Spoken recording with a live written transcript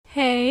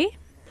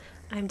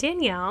I'm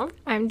Danielle.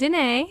 I'm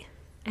Danae.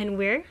 And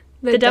we're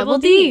The Double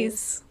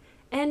Ds.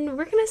 And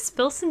we're going to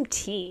spill some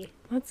tea.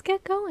 Let's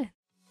get going.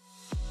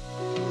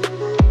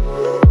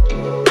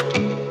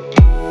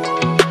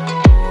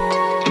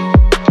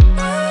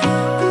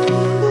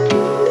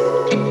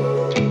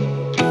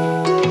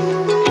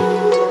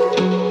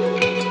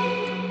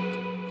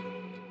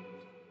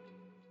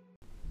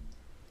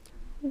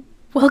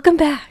 Welcome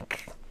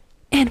back.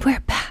 And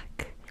we're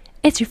back.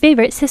 It's your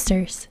favorite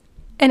sisters.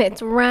 And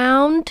it's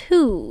round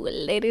 2,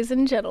 ladies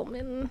and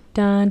gentlemen.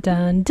 Dun,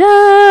 dun,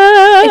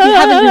 dun. If you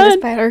haven't noticed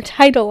by our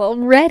title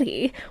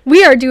already,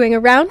 we are doing a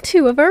round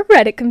 2 of our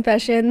Reddit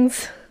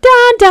confessions.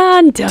 Dun,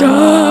 dun,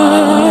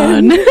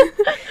 dun.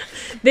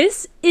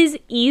 This is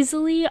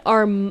easily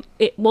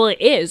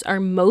it is our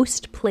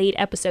most played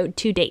episode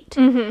to date.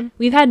 Mm-hmm.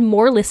 We've had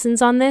more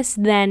listens on this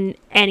than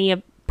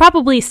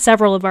probably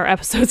several of our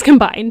episodes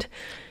combined.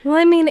 Well,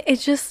 I mean,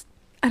 it's just,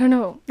 I don't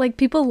know, like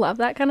people love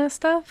that kind of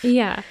stuff.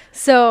 Yeah.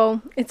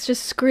 So it's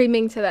just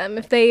screaming to them.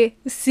 If they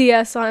see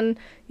us on,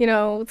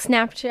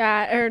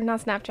 Snapchat, or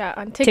not Snapchat,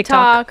 on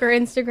TikTok or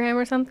Instagram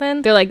or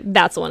something. They're like,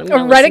 that's the one I'm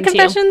Or going to Reddit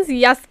confessions?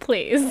 Yes,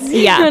 please.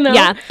 Yeah,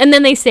 yeah. And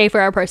then they stay for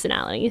our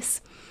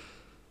personalities.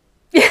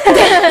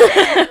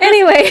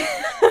 Anyway.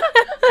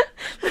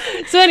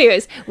 So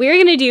anyways, we're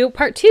going to do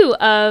part 2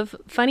 of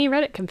funny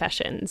Reddit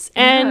confessions.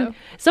 And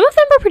some of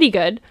them were pretty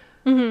good.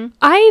 Mm-hmm.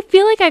 I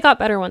feel like I got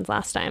better ones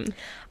last time.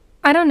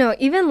 I don't know.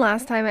 Even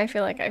last time, I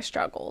feel like I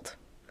struggled.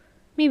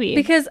 Maybe.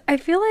 Because I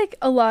feel like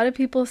a lot of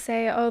people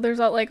say, oh, there's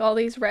all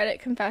these Reddit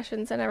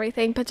confessions and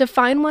everything. But to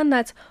find one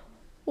that's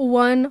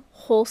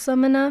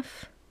wholesome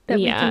enough that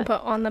we can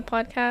put on the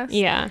podcast.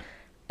 Yeah.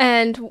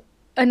 And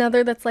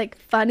another that's like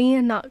funny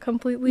and not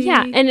completely.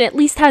 Yeah. And at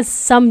least has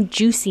some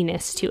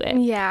juiciness to it.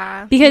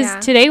 Yeah.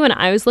 Because today when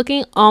I was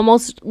looking,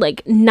 almost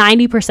like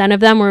 90% of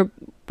them were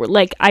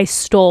like I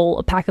stole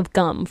a pack of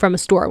gum from a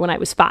store when I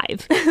was 5.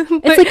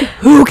 It's like,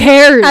 who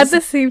cares? At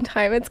the same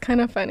time, it's kind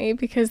of funny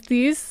because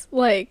these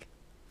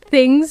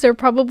things are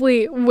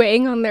probably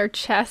weighing on their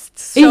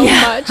chests so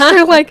much.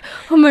 They're like,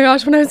 oh my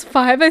gosh, when I was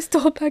 5, I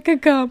stole a pack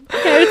of gum. Yeah,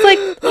 it's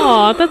like,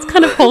 oh, that's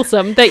kind of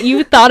wholesome that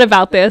you thought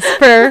about this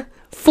for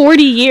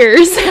 40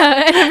 years.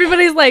 Yeah, and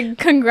everybody's like,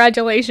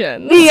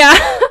 congratulations. Yeah.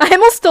 I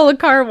almost stole a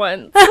car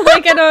once.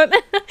 Like,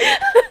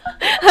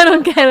 I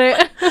don't get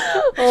it.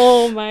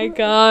 Oh my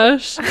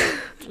gosh.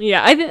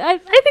 Yeah, I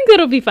think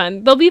that'll be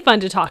fun. They'll be fun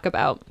to talk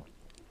about.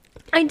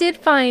 I did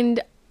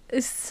find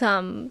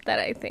some that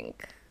I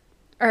think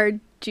are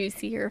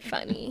juicy or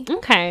funny.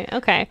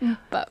 Okay.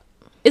 But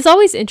it's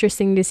always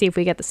interesting to see if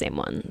we get the same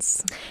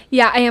ones.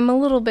 yeah, I am a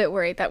little bit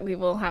worried that we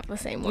will have the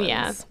same ones.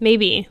 Yeah,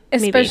 maybe.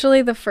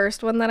 Especially the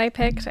first one that I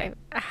picked. I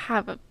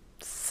have a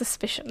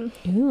suspicion.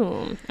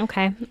 Ooh,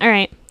 okay. All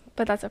right.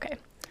 But that's okay.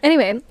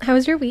 Anyway, how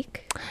was your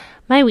week?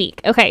 My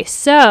week. Okay,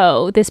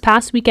 so this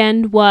past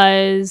weekend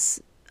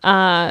was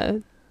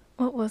What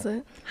was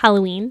it?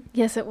 Halloween.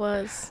 Yes, it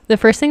was. The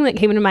first thing that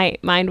came into my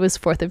mind was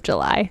 4th of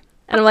July.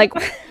 And I'm like,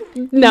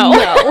 no.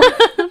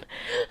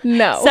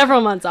 No.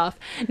 Several months off.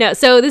 No,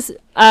 so this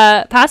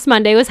past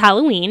Monday was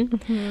Halloween.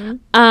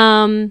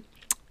 Mm-hmm.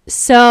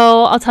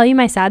 So I'll tell you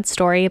my sad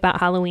story about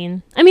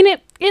Halloween. I mean,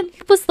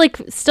 it was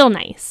still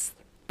nice,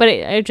 but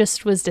I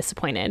just was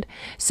disappointed.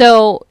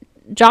 So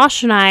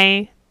Josh and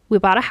I, we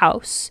bought a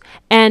house,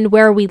 and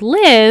where we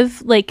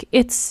live,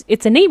 it's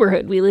a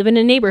neighborhood. We live in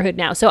a neighborhood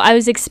now. So I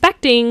was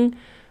expecting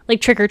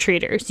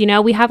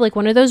trick-or-treaters. We have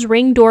one of those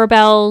Ring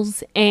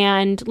doorbells,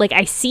 and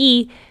I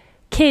see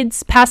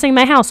kids passing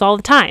my house all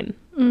the time.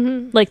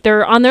 Mm-hmm.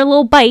 They're on their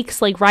little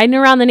bikes, riding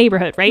around the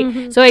neighborhood, right?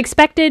 Mm-hmm. So I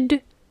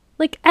expected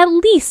at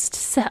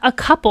least a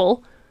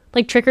couple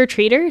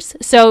trick-or-treaters.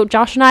 So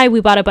Josh and I,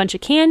 we bought a bunch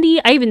of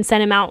candy. I even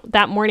sent him out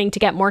that morning to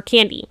get more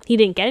candy. He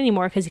didn't get any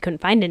more because he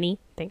couldn't find any.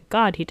 Thank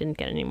God he didn't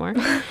get any more.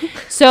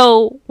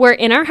 So we're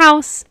in our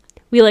house.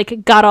 We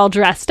got all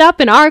dressed up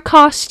in our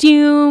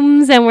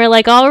costumes, and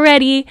we're all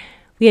ready.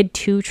 We had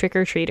 2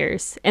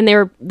 trick-or-treaters, and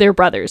they're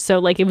brothers.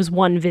 So it was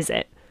one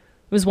visit.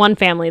 It was one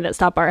family that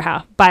stopped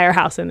by our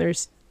house, and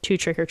there's 2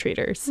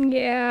 trick-or-treaters.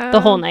 Yeah.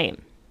 The whole night.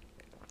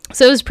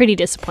 So it was pretty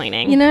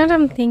disappointing. You know what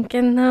I'm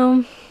thinking,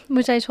 though?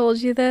 Which I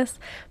told you this.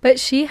 But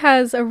she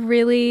has a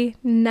really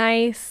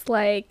nice,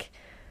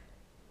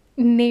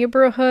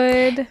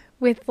 neighborhood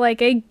with,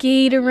 a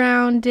gate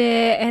around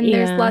it. And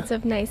there's lots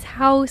of nice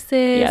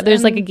houses. Yeah,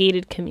 there's, a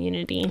gated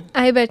community.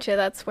 I bet you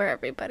that's where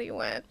everybody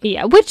went.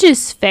 Yeah, which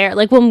is fair.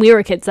 When we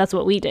were kids, that's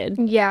what we did.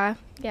 Yeah.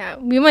 Yeah.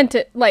 We went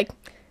to,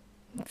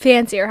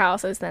 fancier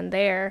houses than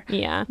there.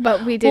 Yeah.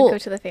 But we did go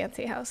to the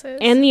fancy houses.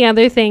 And the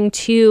other thing,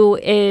 too,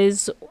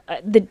 is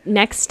the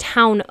next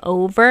town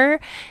over,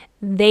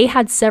 they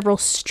had several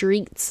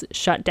streets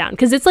shut down.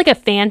 Because it's a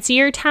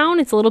fancier town.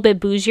 It's a little bit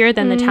bougier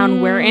than the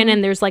town we're in.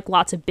 And there's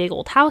lots of big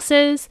old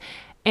houses.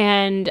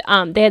 And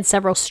they had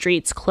several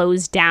streets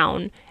closed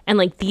down.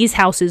 And these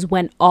houses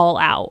went all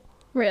out.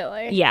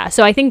 Really? Yeah,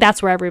 so I think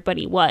that's where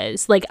everybody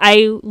was. Like,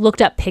 I looked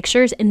up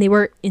pictures and they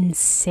were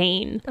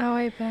insane. Oh,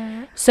 I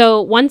bet.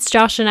 So once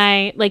Josh and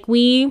I, like,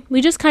 we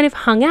just kind of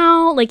hung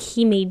out. Like,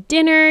 he made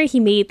dinner. He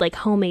made, like,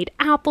 homemade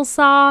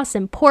applesauce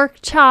and pork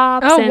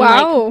chops. Oh, and,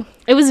 wow. like,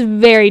 it was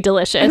very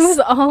delicious. It was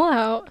all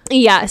out.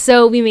 Yeah,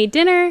 so we made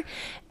dinner.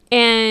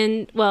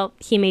 And, well,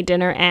 he made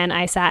dinner and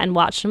I sat and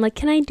watched. I'm like,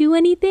 can I do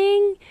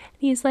anything? And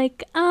he's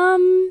like,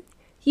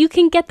 you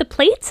can get the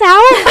plates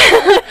out.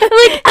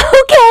 I'm like,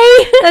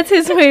 okay. That's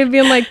his way of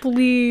being like,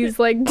 please,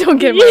 like, don't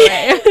get in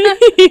my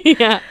way.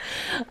 Yeah.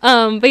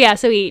 But yeah,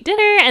 so we ate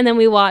dinner and then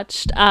we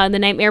watched The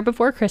Nightmare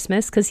Before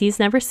Christmas because he's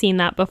never seen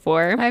that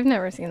before. I've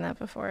never seen that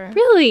before.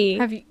 Really?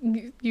 Have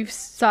you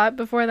saw it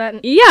before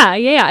that?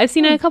 Yeah. I've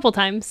seen it a couple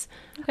times.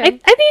 Okay. I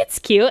think it's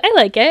cute. I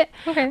like it.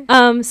 Okay.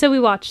 So we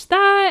watched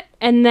that,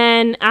 and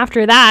then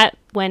after that,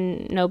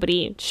 when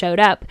nobody showed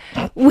up,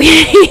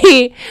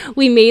 we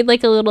made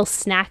like a little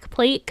snack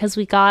plate because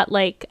we got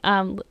like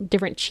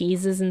different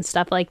cheeses and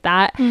stuff like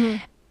that.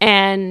 Mm-hmm.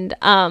 And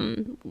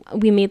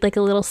we made like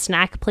a little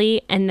snack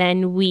plate, and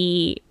then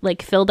we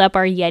like filled up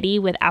our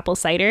Yeti with apple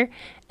cider,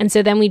 and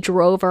so then we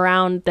drove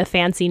around the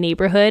fancy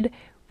neighborhood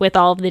with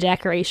all of the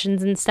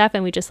decorations and stuff,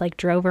 and we just like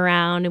drove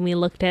around and we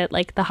looked at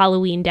like the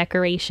Halloween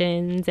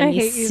decorations and I we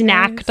hate you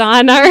snacked guys.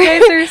 on our You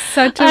guys are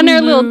such a on our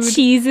little mood.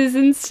 cheeses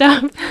and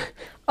stuff.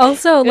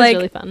 Also, was like,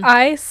 really fun.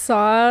 I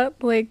saw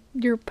like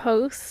your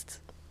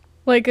post,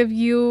 like of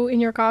you in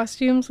your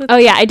costumes. With Oh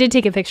yeah, I did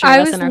take a picture of I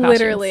us was in our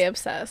literally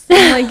costumes. obsessed.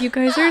 I'm like, you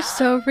guys are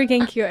so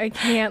freaking cute. I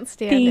can't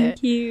stand it.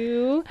 Thank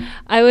you.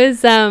 I was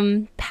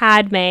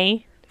Padme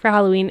for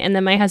Halloween, and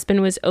then my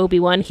husband was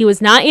Obi-Wan. He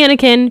was not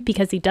Anakin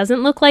because he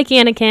doesn't look like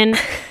Anakin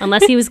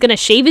unless he was gonna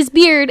shave his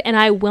beard, and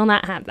I will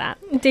not have that.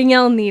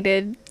 Danielle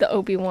needed the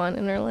Obi-Wan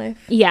in her life.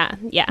 Yeah.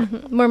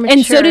 More mature.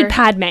 And so did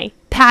Padme.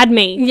 Padme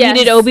Yes.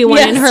 needed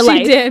Obi-Wan in her she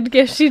life. Did.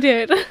 Yes, she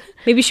did.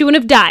 Maybe she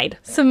wouldn't have died.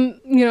 Some,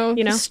 you know,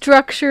 You know?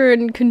 structure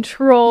and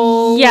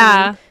control.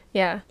 Yeah. and-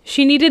 yeah.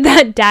 She needed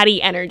that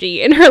daddy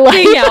energy in her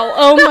life. Danielle,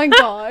 oh my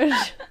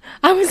gosh.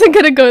 I wasn't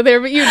gonna go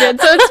there, but you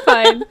did, so it's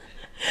fine.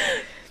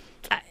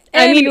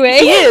 I mean, Anyway.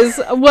 he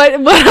is. What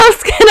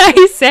else can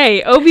I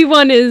say?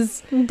 Obi-Wan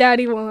is...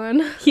 Daddy Wan.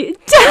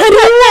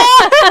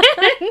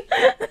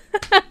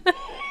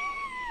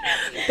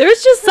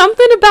 There's just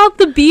something about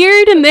the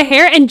beard and the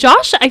hair, and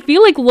Josh, I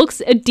feel like,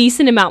 looks a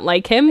decent amount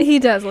like him. He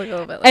does look a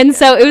little bit like And him.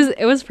 so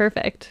it was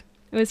perfect.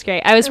 It was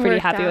great. I was It pretty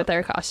worked happy out. with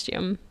our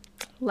costume.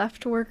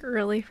 Left work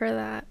early for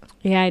that.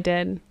 Yeah, I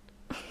did.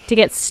 To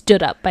get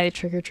stood up by the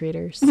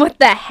trick-or-treaters. What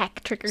the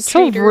heck, trick-or-treaters?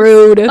 So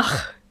rude.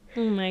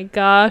 Oh my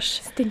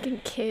gosh.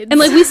 Stinking kids. And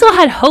like we still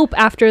had hope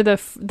after the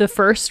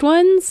first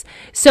ones,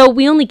 so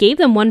we only gave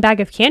them one bag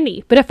of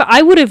candy. But if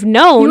I would have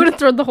known, you would have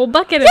thrown the whole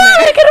bucket in yeah,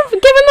 there. I could have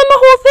given them the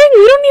whole thing.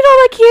 We don't need all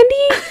that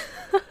candy.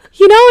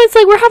 You know, it's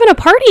like we're having a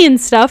party and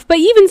stuff. But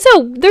even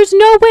so, there's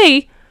no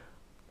way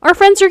our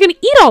friends are gonna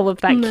eat all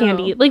of that No,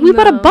 candy. Like we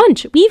bought a no.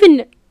 bunch. We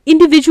even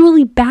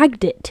individually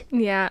bagged it.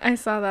 Yeah, I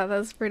saw that. That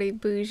was pretty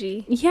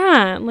bougie.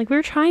 Yeah, like we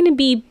were trying to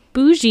be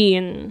bougie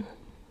and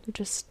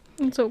just.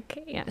 It's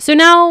okay. Yeah. So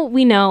now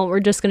we know we're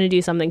just going to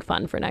do something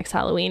fun for next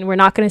Halloween. We're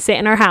not going to sit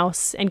in our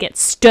house and get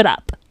stood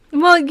up.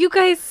 Well, you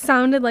guys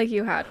sounded like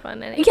you had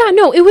fun anyway. Yeah,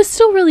 no, it was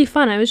still really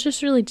fun. I was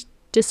just really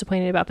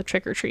disappointed about the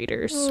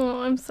trick-or-treaters.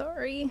 Oh, I'm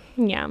sorry.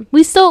 Yeah.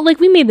 We still, like,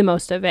 we made the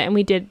most of it and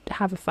we did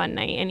have a fun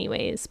night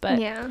anyways, but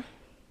Yeah.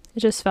 it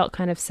just felt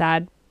kind of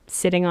sad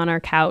sitting on our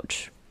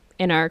couch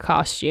in our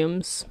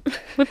costumes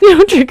with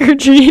no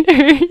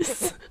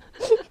trick-or-treaters.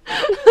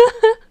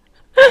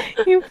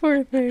 You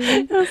poor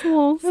thing. That's a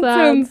little That sad.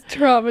 sounds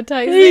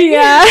traumatizing.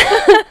 Yeah.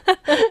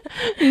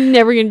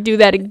 Never gonna do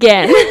that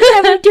again.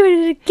 Never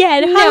doing it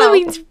again. No.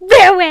 Halloween's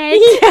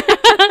ruined.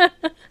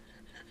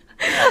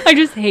 I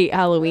just hate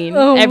Halloween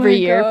Oh every my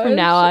year from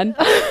now on.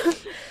 gosh.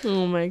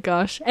 Oh my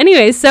gosh.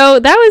 Anyway, so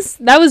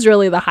that was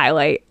really the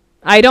highlight.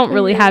 I don't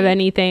really have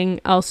anything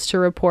else to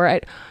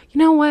report. You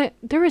know what?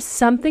 There was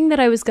something that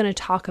I was going to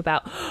talk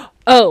about.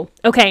 Oh,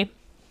 okay.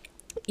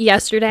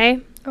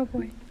 Yesterday, Oh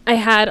boy. I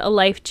had a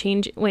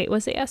life-changing... Wait,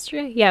 was it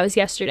yesterday? Yeah, it was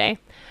yesterday.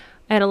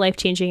 I had a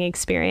life-changing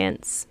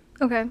experience.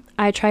 Okay.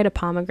 I tried a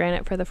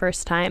pomegranate for the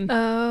first time.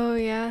 Oh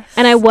yes.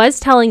 And I was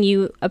telling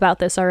you about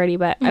this already,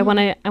 but I want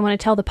to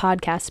tell the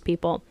podcast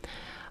people.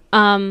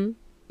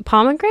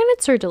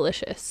 Pomegranates are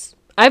delicious.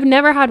 I've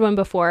never had one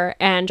before,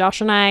 and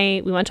Josh and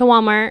I, we went to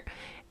Walmart,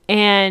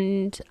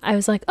 and I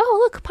was like, "Oh,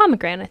 look,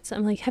 pomegranates."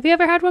 I'm like, "Have you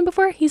ever had one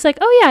before?" He's like,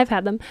 "Oh yeah, I've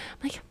had them."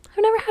 I'm like,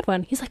 "I've never had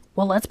one." He's like,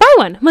 "Well, let's buy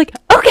one." I'm like,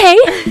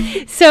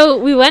 "Okay." So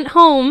we went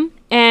home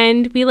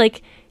and we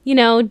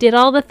did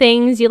all the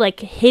things. You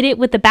hit it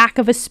with the back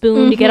of a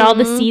spoon to get all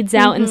the seeds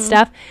out and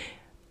stuff.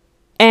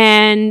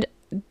 And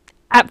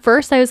at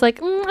first I was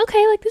like,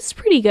 okay, this is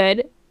pretty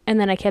good. And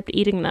then I kept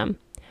eating them.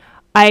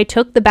 I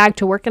took the bag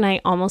to work and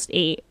I almost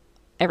ate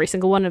every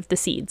single one of the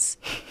seeds.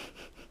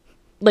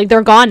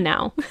 They're gone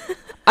now.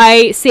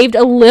 I saved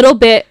a little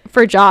bit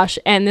for Josh,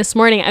 and this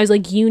morning I was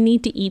like, you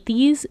need to eat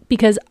these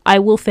because I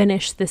will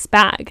finish this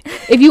bag.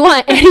 If you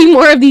want any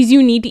more of these,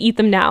 you need to eat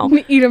them now.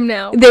 Eat them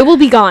now. They will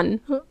be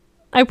gone.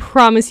 I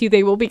promise you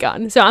they will be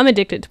gone. So I'm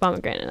addicted to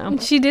pomegranate now.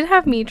 She did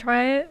have me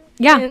try it.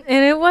 Yeah.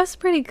 And it was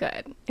pretty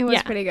good. It was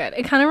Yeah. pretty good.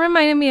 It kind of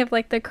reminded me of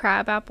like the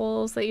crab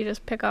apples that you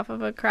just pick off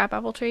of a crab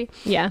apple tree.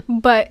 Yeah.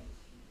 But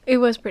it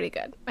was pretty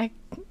good. I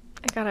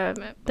gotta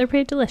admit. They're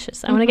pretty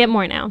delicious. I want to get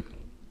more now.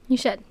 You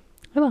should.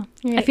 I will.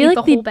 You're I gonna feel eat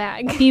like the whole they'd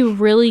bag. be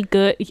really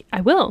good.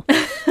 I will.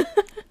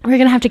 We're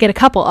going to have to get a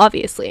couple,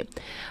 obviously.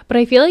 But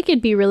I feel like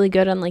it'd be really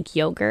good on like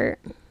yogurt,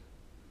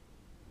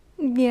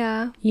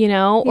 Yeah. you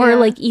know? Or Yeah.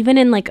 like even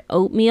in like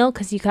oatmeal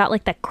because you got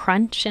like that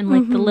crunch and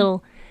like the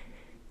little,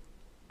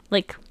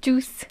 like,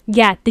 Juice.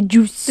 yeah, the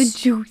juice. The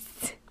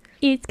juice.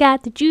 It's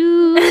got the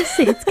juice.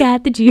 It's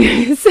got the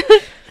juice.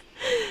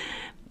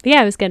 But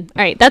yeah, it was good.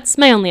 All right. That's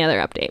my only other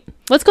update.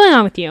 What's going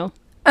on with you?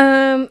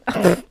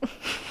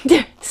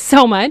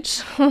 So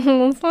much.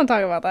 Let's not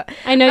talk about that.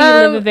 I know you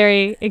live a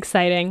very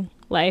exciting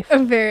life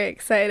Very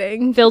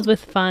exciting. filled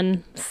with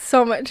fun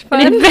So much and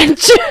fun.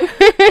 adventure.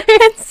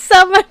 It's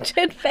so much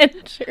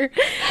adventure.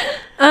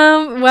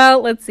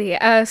 Well, let's see.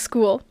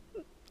 School.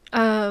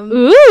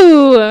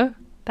 Ooh,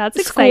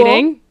 that's School.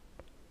 exciting.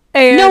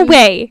 And No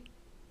way.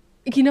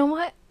 You know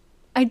what?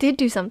 I did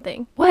do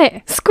something.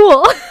 What?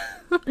 School.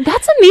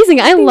 That's amazing.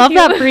 I love you.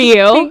 that for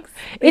you.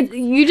 Thanks.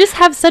 You just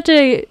have such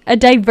a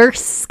diverse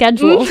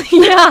schedule.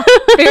 Yeah,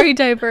 very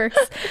diverse.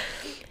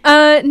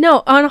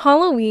 No, on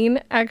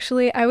Halloween,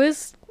 actually, I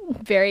was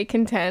very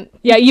content.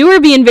 Yeah, you were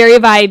being very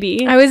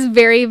vibey. I was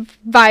very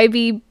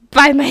vibey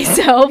by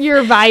myself.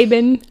 You're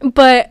vibing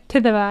But to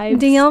the vibes.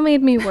 Danielle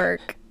made me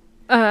work.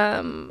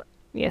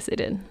 Yes, I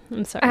did.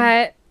 I'm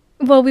sorry.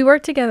 Well, we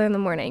worked together in the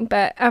morning,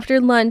 but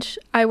after lunch,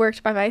 I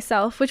worked by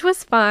myself, which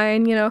was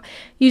fine. You know,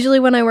 usually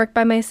when I work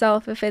by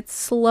myself, if it's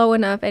slow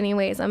enough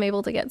anyways, I'm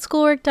able to get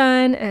schoolwork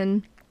done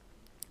and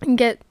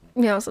get,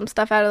 you know, some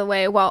stuff out of the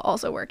way while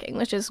also working,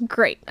 which is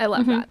great. I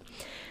love that.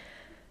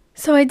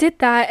 So I did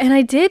that, and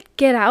I did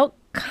get out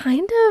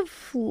kind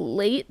of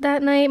late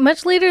that night,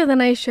 much later than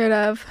I should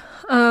have.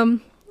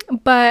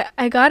 But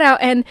I got out,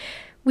 and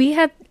we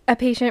had a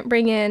patient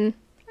bring in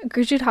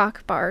Gertrude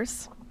Hawk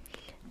bars.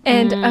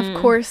 And of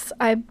course,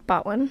 I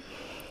bought one.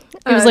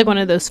 It was like one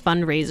of those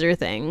fundraiser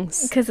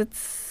things. Because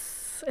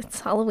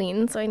it's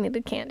Halloween, so I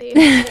needed candy.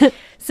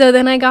 So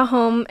then I got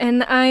home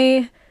and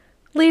I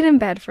laid in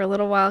bed for a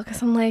little while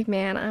because I'm like,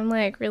 man, I'm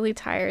like really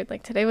tired.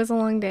 Like today was a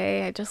long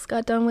day. I just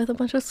got done with a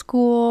bunch of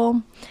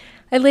school.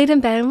 I laid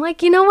in bed. I'm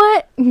like, you know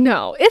what?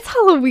 No, it's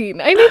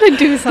Halloween. I need to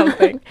do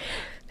something.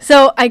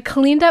 So I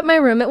cleaned up my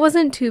room. It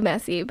wasn't too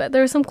messy, but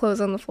there were some clothes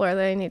on the floor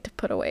that I need to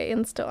put away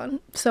and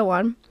so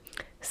on.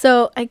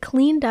 So I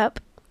cleaned up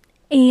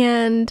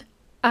and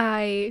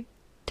I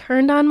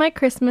turned on my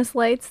Christmas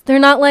lights. They're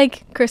not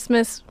like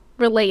Christmas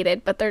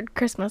related, but they're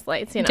Christmas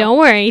lights, you know. Don't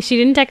worry, she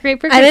didn't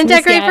decorate for Christmas. I didn't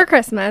decorate yet. for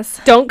Christmas.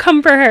 Don't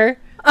come for her.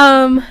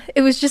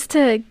 It was just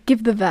to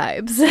give the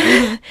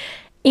vibes.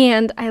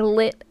 And I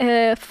lit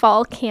a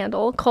fall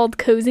candle called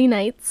Cozy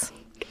Nights.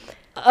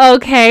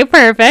 Okay,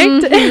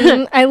 perfect.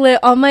 I lit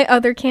all my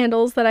other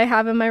candles that I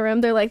have in my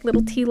room. They're like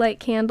little tea light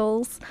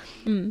candles.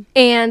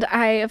 And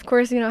I, of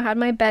course, you know, had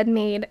my bed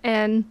made.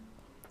 And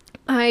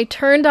I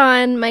turned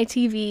on my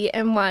TV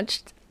and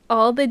watched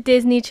all the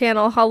Disney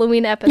Channel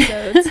Halloween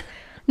episodes.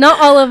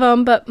 Not all of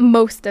them, but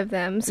most of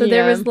them. So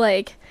there Yeah. was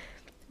like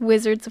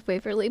Wizards of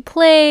Waverly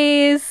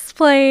Place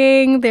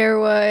playing. There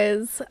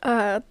was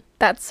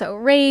That's So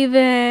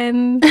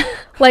Raven.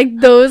 Like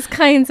those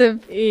kinds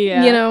of,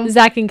 Yeah. you know.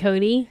 Zach and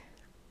Cody.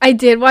 I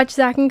did watch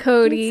Zach and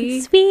Cody.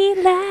 It's a sweet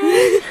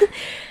life.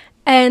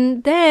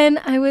 And then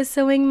I was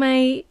sewing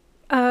my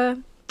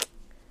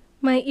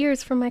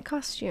ears for my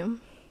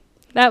costume.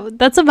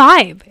 That's a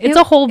vibe. It's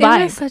a whole It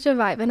vibe. was such a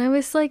vibe, and I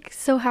was like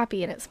so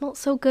happy, and it smelled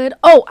so good.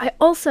 Oh, I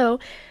also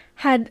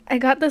I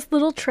got this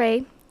little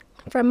tray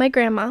from my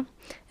grandma.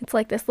 It's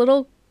like this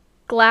little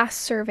glass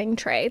serving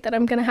tray that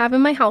I'm gonna have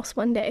in my house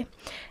one day,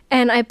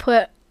 and I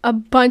put a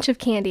bunch of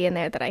candy in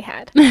there that I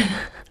had.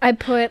 I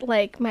put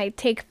like my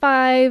Take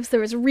Fives.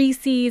 There was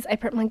Reese's. I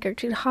put my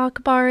Gertrude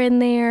Hawk bar in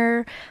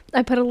there.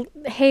 I put a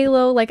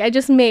Halo. Like I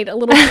just made a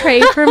little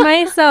tray for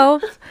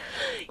myself,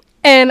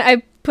 and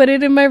I put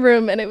it in my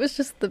room, and it was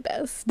just the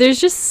best. There's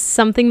just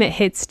something that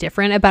hits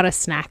different about a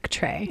snack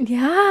tray.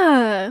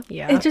 Yeah.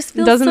 Yeah. It just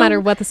feels doesn't so matter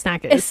what the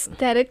snack is.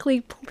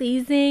 aesthetically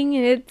pleasing,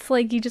 and it's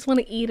like you just want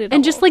to eat it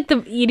And just all. like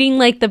the eating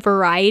like the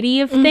variety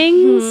of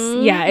things.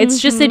 Yeah, it's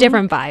just a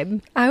different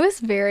vibe. I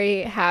was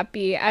very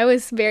happy. I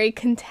was very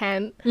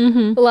content.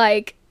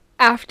 Like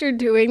after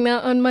doing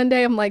that on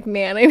Monday, I'm like,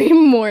 man, I need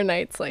more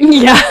nights like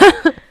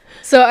that. Yeah.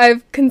 So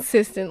I've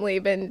consistently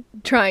been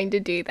trying to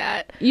do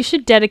that. You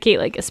should dedicate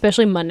like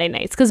especially Monday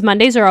nights because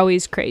Mondays are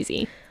always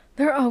crazy.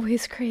 They're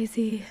always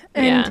crazy.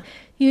 And Yeah.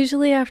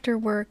 usually after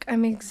work,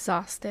 I'm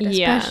exhausted,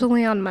 Yeah.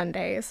 especially on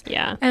Mondays.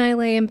 Yeah. And I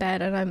lay in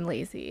bed and I'm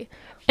lazy.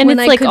 And when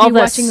it's I like could all be the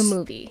watching a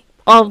movie.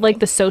 all of, like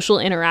the social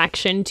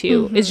interaction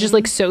too is just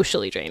like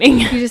socially draining.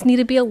 You just need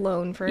to be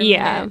alone for a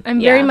Yeah, minute. I'm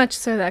very yeah. much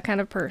so that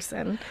kind of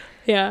person.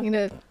 Yeah. You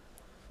know,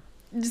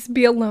 just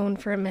be alone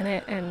for a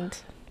minute and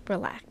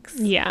relax.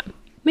 Yeah.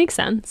 Makes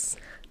sense.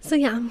 So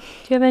yeah, Do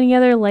you have any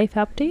other life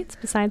updates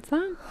besides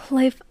that?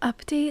 life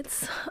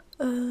updates.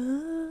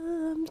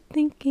 I'm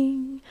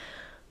thinking,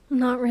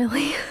 not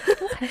really.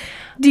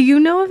 Do you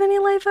know of any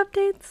life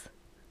updates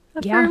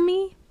Yeah. for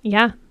me?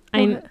 Yeah,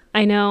 What?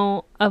 I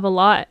know of a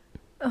lot.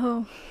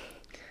 Oh,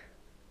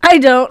 I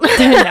don't.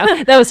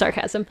 No, that was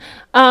sarcasm.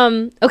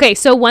 Okay,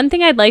 so one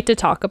thing I'd like to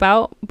talk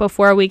about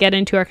before we get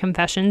into our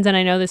confessions, and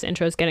I know this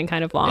intro is getting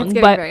kind of long, It's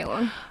getting but very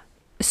long.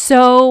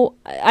 so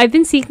I've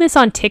been seeing this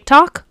on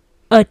TikTok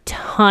a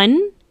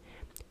ton.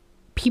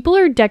 People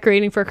are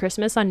decorating for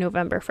Christmas on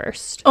November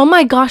 1st. Oh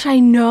my gosh, I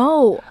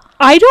know.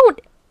 I don't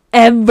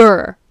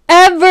ever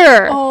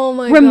Oh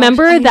my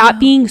remember gosh, I that know.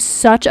 being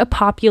such a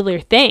popular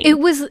thing. It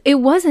wasn't. It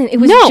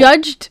was No.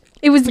 judged.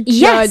 It was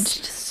Yes.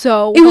 judged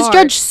so It was hard.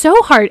 judged so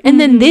hard. And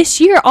then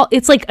this year,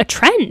 it's like a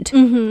trend.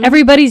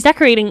 Everybody's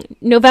decorating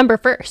November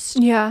 1st.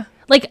 Yeah.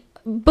 Like,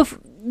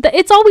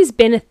 it's always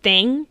been a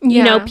thing.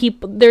 You know, Yeah.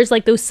 people, there's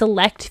like those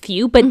select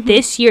few. But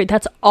this year,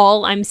 that's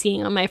all I'm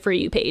seeing on my For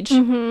You page.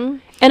 And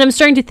I'm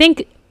starting to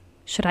think,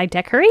 should I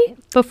decorate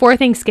before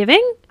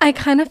Thanksgiving? I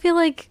kind of feel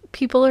like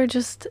people are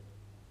just,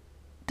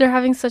 they're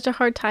having such a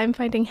hard time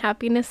finding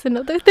happiness in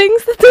other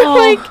things that they're Oh.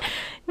 like,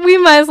 we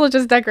might as well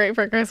just decorate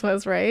for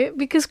Christmas, right?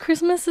 Because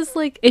Christmas is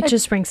like, It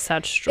just brings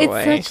such joy.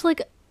 it's such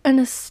like a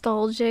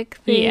nostalgic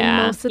thing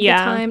Yeah, most of yeah.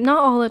 the time. Not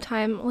all the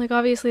time. Like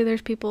obviously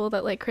there's people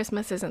that like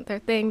Christmas isn't their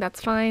thing.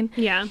 That's fine.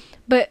 Yeah.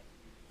 But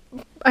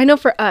I know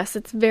for us,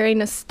 it's very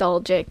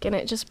nostalgic and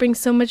it just brings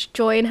so much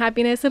joy and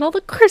happiness and all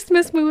the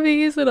Christmas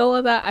movies and all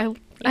of that.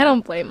 I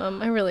don't blame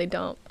them. I really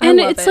don't. And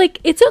I love it's it.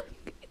 like,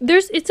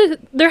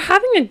 they're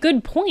having a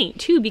good point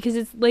too, because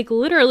it's like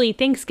literally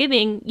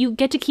Thanksgiving, you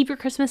get to keep your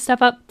Christmas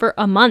stuff up for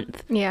a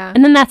month. Yeah.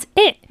 And then that's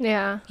it.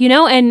 Yeah. You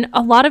know, and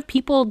a lot of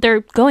people,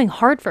 they're going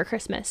hard for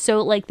Christmas.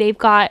 So like they've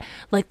got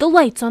like the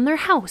lights on their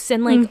house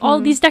and like all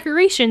these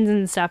decorations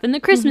and stuff and the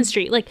Christmas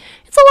tree. Like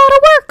it's a lot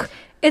of work.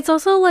 It's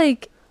also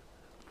like,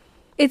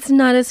 it's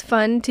not as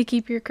fun to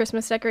keep your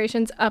Christmas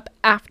decorations up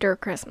after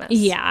Christmas.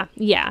 Yeah.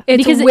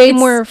 It's because way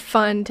more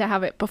fun to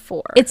have it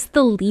before. It's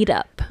the lead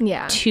up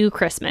Yeah. to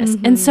Christmas.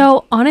 And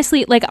so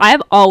honestly, like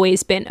I've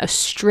always been a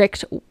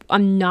strict,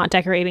 I'm not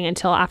decorating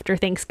until after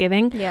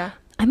Thanksgiving. Yeah.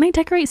 I might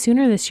decorate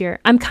sooner this year.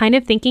 I'm kind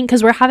of thinking,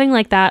 because we're having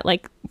like that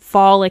like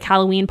fall like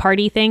Halloween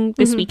party thing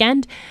this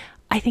weekend.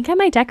 I think I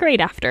might decorate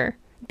after,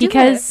 Do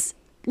because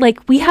like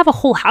we have a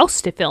whole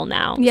house to fill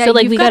now. Yeah, so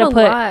like you've we got gotta a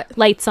put lot.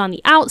 lights on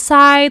the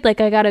outside.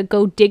 Like I gotta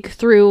go dig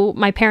through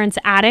my parents'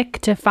 attic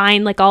to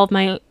find like all of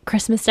my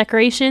Christmas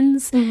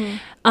decorations.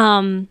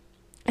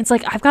 It's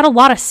like I've got a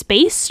lot of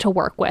space to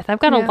work with. I've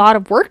got a Yeah. lot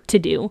of work to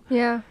do.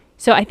 Yeah.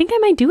 So I think I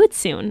might do it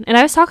soon. And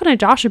I was talking to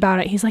Josh about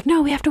it. He's like,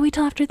 no, we have to wait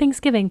till after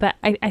Thanksgiving. But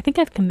I think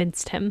I've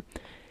convinced him.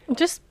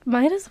 Just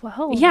might as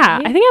well. Yeah,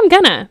 right? I think I'm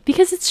gonna,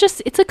 because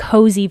it's a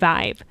cozy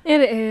vibe.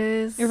 It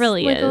is. It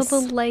really with is.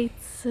 all the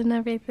lights and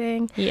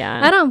everything. Yeah.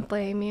 I don't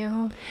blame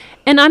you.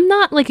 And I'm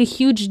not like a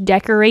huge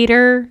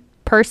decorator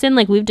person.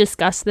 Like we've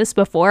discussed this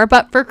before,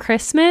 but for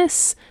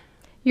Christmas,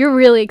 You're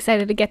really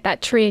excited to get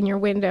that tree in your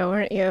window,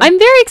 aren't you? I'm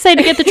very excited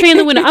to get the tree in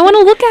the window. I want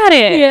to look at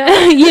it.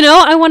 Yeah. You know,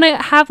 I want to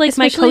have like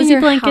Especially my in cozy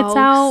your blankets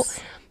house.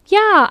 out.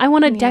 Yeah, I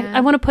want to Yeah.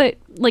 I want to put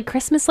like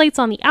Christmas lights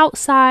on the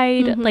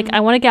outside. Like I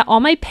want to get all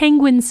my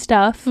penguin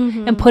stuff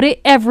and put it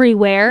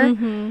everywhere.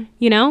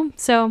 You know?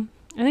 So,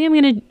 I think I'm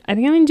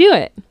going to do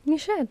it. You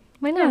should.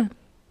 Why Yeah. not?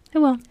 I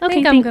will. Okay, I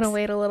think I'm thanks. going to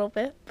wait a little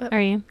bit, but Are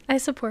you? I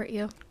support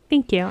you.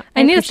 Thank you.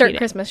 I need to start appreciate it.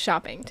 Christmas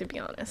shopping, to be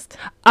honest.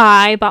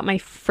 I bought my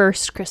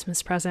first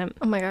Christmas present.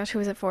 Oh my gosh, who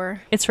is it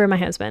for? It's for my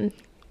husband,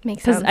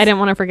 Makes because sense. I didn't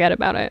want to forget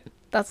about it.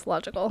 That's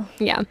logical.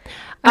 Yeah.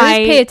 I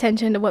always pay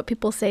attention to what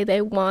people say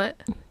they want.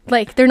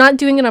 Like, they're not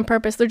doing it on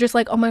purpose. They're just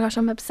like, oh my gosh,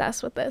 I'm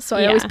obsessed with this. So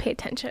I always Yeah. pay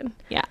attention.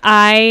 Yeah.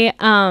 I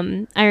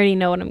already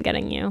know what I'm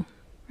getting you.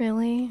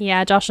 Really?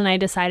 Yeah, Josh and I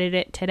decided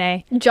it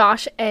today.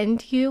 Josh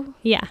and you?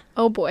 Yeah.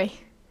 Oh boy.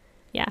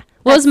 Yeah.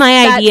 What was my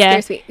That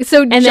idea? scares me. So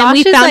then we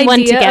Josh's found idea one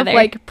of together.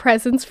 like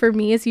presents for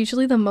me is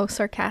usually the most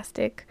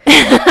sarcastic.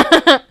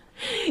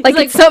 Like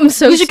it's something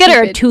so You should get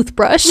her a stupid.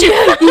 toothbrush.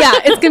 Yeah,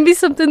 it's gonna be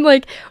something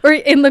like, or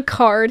in the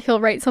card he'll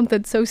write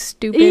something so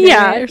stupid. in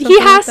Yeah, it or he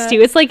something has like to.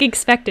 that. It's like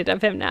expected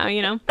of him now,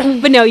 you know.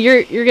 But no,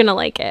 you're gonna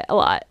like it a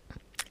lot.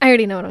 I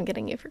already know what I'm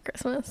getting you for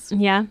Christmas.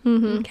 Yeah.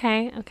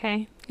 Okay.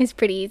 Okay. It's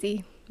pretty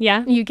easy.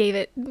 Yeah. You gave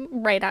it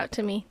right out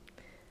to me.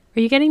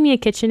 Are you getting me a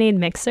KitchenAid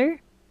mixer?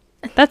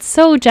 That's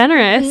so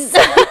generous.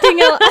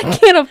 I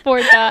can't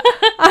afford that.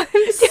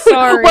 I'm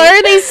sorry. Why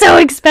are they so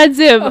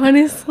expensive?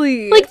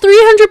 Honestly, Like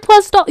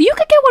 $300+. You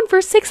could get one for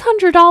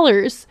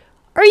 $600.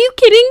 Are you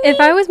kidding me?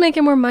 if I was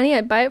making more money,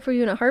 I'd buy it for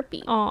you in a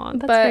heartbeat. Oh, that's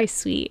but very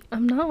sweet.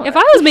 I'm not. If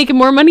I was making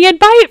more money, I'd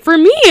buy it for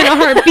me in a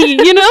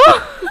heartbeat, you know?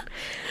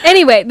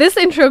 Anyway, this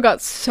intro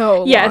got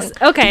so Yes.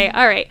 long. Okay.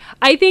 All right.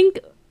 I think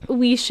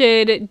we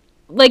should,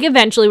 like,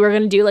 eventually we're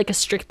going to do, like, a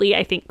strictly,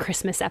 I think,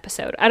 Christmas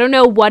episode. I don't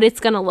know what it's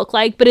going to look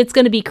like, but it's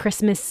going to be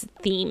Christmas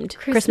themed.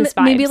 Christmas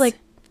vibes. Maybe like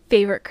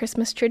favorite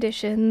Christmas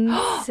traditions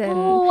and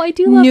Oh, I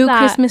do love new that.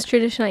 Christmas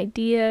tradition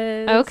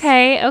ideas.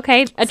 Okay.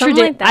 Okay. Something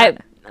like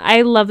that.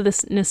 I love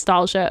this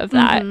nostalgia of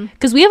that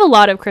because we have a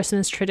lot of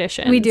Christmas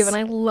traditions. We do, and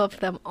I love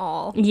them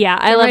all. Yeah,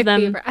 I They're love my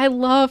them. favorite. I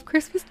love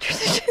Christmas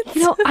traditions.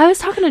 You know, I was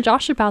talking to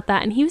Josh about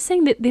that, and he was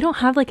saying that they don't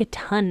have like a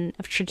ton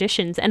of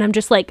traditions, and I'm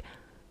just like,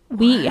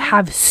 we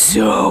have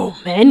so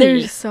many.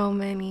 There's so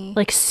many.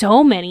 Like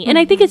so many, and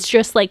I think it's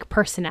just like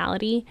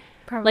personality.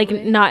 Probably.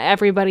 Like not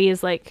everybody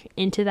is like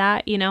into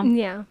that, you know.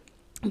 Yeah.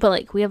 But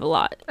like we have a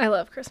lot. I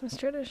love Christmas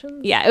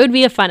traditions. Yeah, it would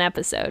be a fun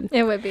episode.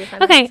 It would be a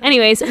fun Okay, episode.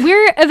 anyways,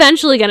 we're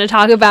eventually going to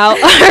talk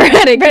about our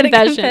Reddit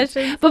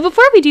confessions. But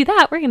before we do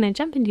that, we're going to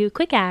jump into a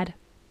quick ad.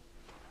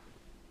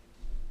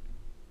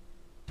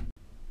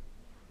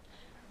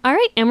 All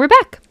right, and we're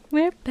back.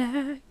 We're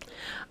back.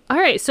 All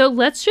right, so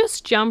let's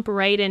just jump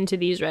right into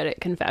these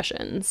Reddit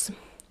confessions.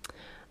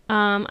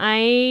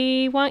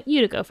 I want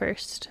you to go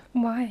first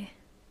Why?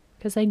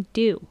 because I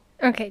do.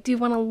 Okay, do you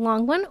want a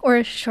long one or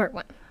a short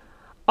one?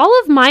 All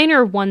of mine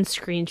are one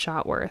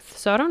screenshot worth,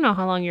 so I don't know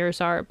how long yours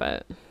are,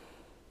 but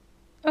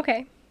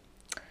Okay.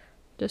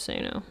 just so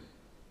you know.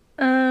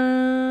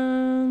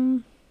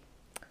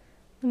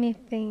 Let me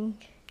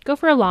think. Go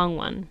for a long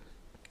one.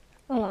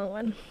 A long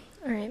one.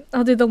 All right,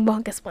 I'll do the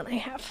longest one I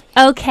have.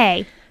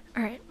 Okay.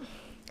 All right.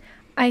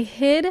 I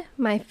hid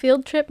my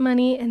field trip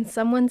money in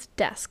someone's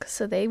desk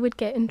so they would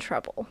get in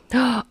trouble.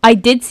 I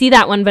did see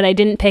that one, but I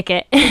didn't pick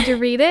it. Did you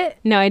read it?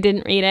 No, I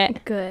didn't read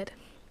it. Good.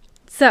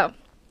 So,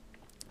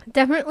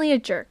 definitely a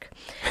jerk.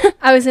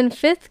 I was in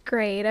 5th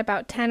grade,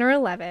 about 10 or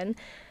 11,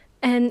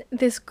 and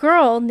this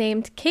girl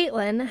named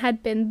Caitlin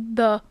had been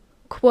the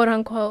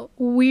quote-unquote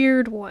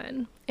weird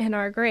one in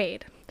our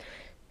grade.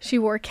 She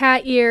wore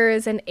cat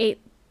ears and ate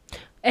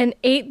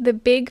the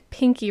big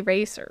pink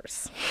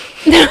erasers.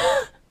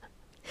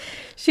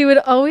 She would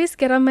always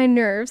get on my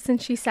nerves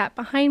since she sat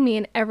behind me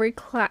in every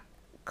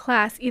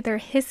class, either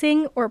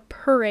hissing or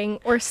purring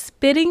or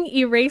spitting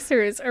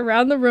erasers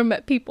around the room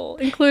at people,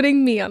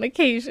 including me on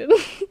occasion.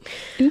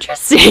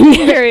 Interesting.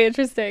 Very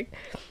interesting.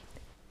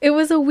 It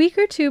was a week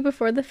or two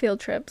before the field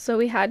trip, so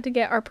we had to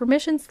get our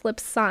permission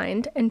slips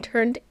signed and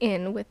turned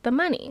in with the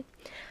money.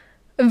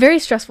 A very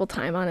stressful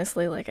time,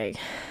 honestly.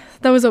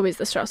 That was always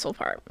the stressful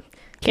part.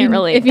 Can't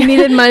relate. If you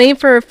needed money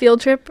for a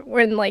field trip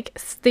when like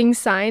things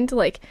signed,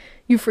 like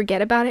you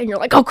forget about it and you're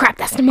like, oh crap,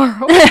 that's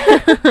tomorrow.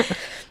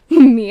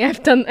 Me, I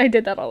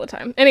did that all the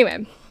time.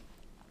 Anyway,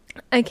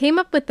 I came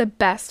up with the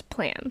best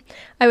plan.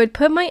 I would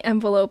put my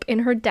envelope in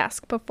her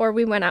desk before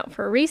we went out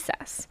for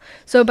recess.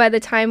 So by the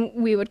time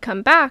we would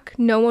come back,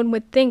 no one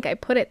would think I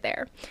put it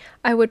there.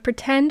 I would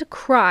pretend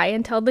cry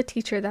and tell the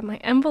teacher that my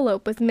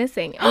envelope was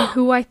missing and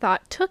who I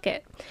thought took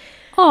it.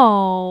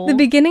 Oh. The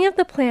beginning of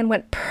the plan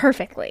went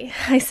perfectly.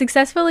 I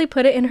successfully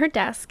put it in her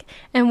desk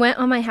and went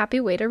on my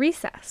happy way to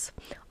recess.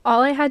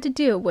 All I had to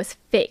do was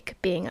fake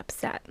being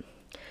upset.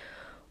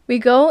 We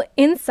go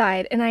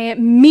inside and I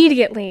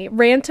immediately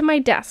ran to my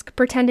desk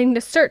pretending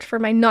to search for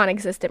my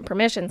non-existent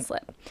permission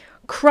slip.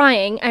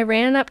 Crying, I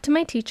ran up to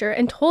my teacher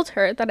and told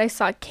her that I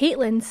saw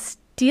Caitlin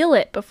steal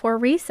it before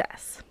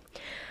recess.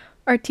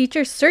 Our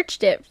teacher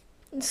searched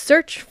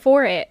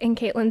for it in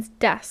Caitlin's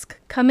desk,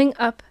 coming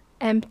up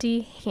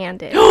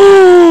empty-handed.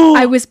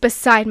 I was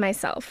beside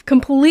myself,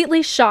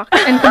 completely shocked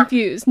and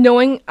confused,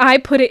 knowing I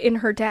put it in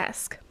her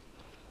desk.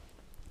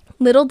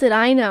 Little did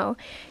I know,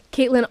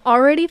 Caitlin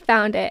already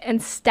found it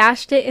and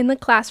stashed it in the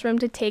classroom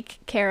to take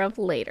care of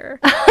later.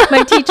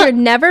 My teacher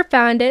never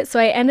found it, so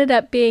I ended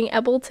up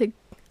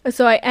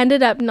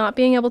not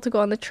being able to go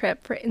on the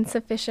trip for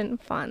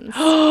insufficient funds.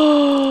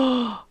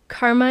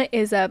 Karma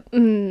is a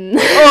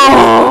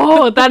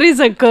Oh, that is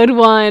a good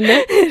one.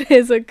 It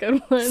is a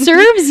good one.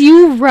 Serves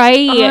you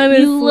right,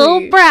 Honestly. you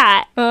little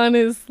brat.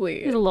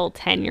 Honestly. He's a little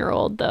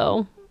 10-year-old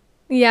though.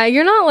 Yeah,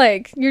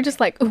 you're just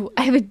like, ooh,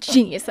 I have a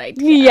genius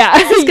idea. Yeah.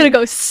 This is gonna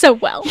go so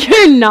well.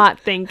 You're not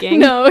thinking.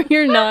 No,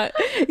 you're not.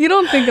 You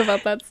don't think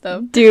about that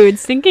stuff. Dude,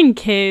 stinking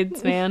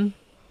kids, man.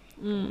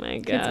 Oh my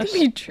gosh. Kids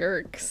can be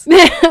jerks.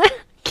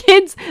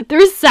 Kids,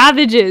 they're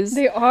savages.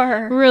 They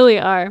are. Really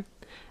are.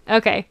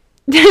 Okay.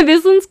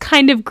 This one's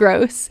kind of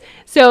gross.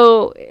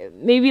 So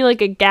maybe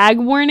like a gag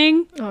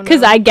warning. Oh, Because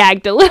no. I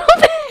gagged a little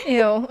bit.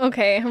 Ew.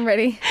 Okay, I'm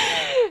ready.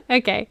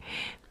 Okay.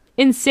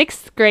 In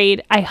 6th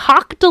grade, I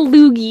hawked a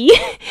loogie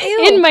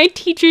in my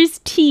teacher's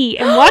tea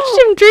and watched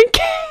him drink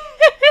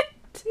it.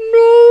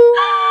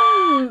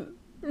 No.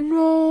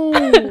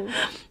 No.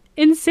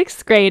 In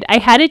 6th grade, I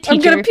had a teacher. I'm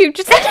gonna puke.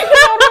 Just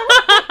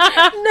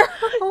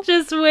no.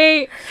 Just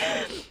wait.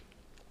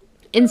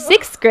 In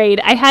 6th grade,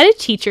 I had a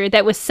teacher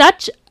that was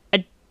such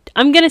a,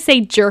 I'm going to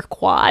say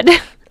jerkwad.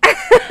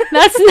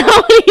 That's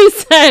not what he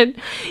said.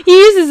 He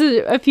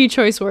uses a few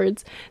choice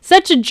words.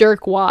 Such a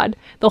jerkwad.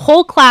 The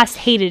whole class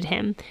hated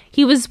him.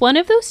 He was one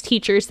of those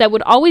teachers that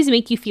would always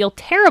make you feel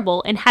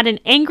terrible and had an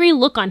angry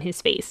look on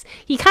his face.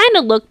 He kind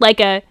of looked like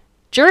a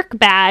jerk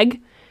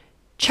bag,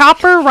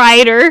 chopper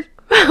rider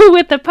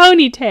with a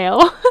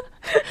ponytail.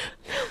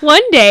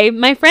 One day,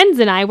 my friends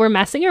and I were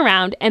messing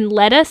around and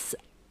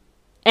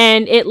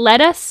it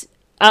led us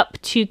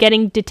up to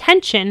getting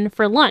detention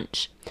for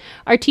lunch.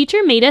 Our teacher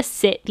made us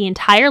sit the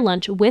entire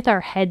lunch with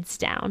our heads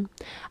down.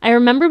 I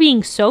remember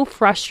being so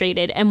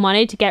frustrated and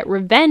wanted to get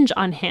revenge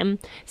on him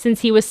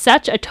since he was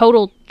such a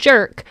total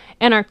jerk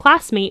and our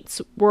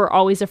classmates were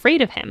always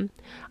afraid of him.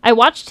 I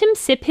watched him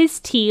sip his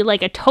tea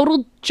like a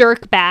total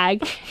jerk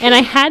bag, and I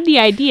had the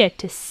idea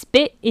to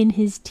spit in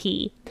his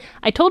tea.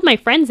 I told my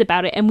friends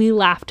about it, and we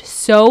laughed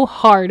so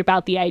hard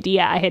about the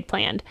idea I had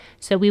planned.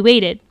 So we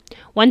waited.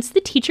 Once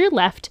the teacher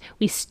left,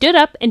 we stood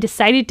up and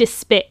decided to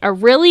spit a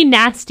really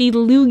nasty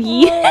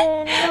loogie.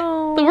 Oh,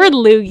 no. The word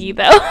loogie,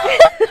 though.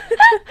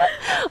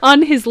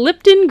 On his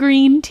Lipton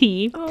green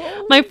tea.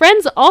 Oh. My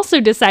friends also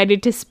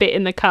decided to spit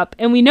in the cup,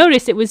 and we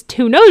noticed it was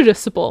too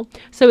noticeable.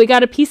 So we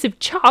got a piece of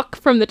chalk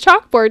from the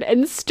chalkboard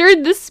and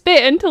stirred the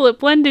spit until it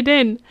blended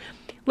in.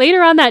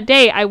 Later on that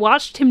day, I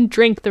watched him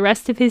drink the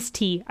rest of his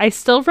tea. I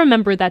still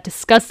remember that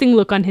disgusting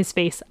look on his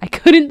face. I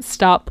couldn't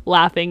stop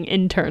laughing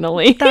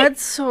internally.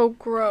 That's so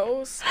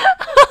gross.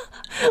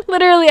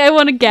 Literally, I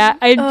want to gag.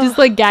 I'm just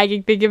like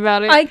gagging thinking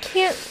about it. I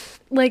can't,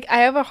 like, I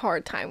have a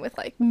hard time with,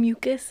 like,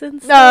 mucus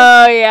and stuff.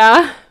 Oh,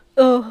 yeah.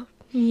 Ugh.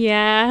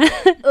 Yeah.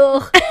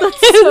 Ugh. That's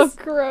so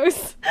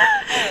gross.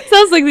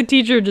 Sounds like the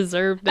teacher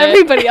deserved it.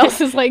 Everybody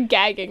else is, like,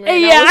 gagging right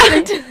now. Yeah.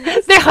 listening to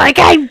this. They're like,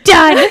 I'm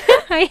done.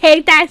 I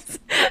hate this.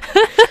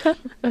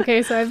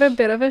 Okay, so I have a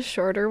bit of a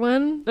shorter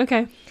one.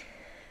 Okay.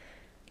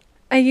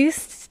 I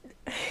used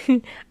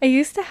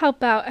to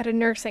help out at a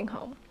nursing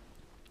home.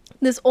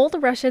 This old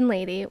Russian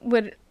lady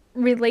would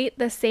relate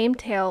the same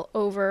tale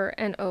over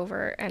and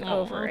over and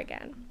over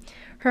again.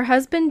 Her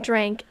husband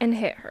drank and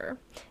hit her.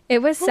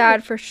 It was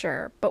sad for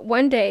sure, but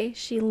one day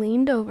she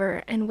leaned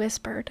over and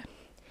whispered,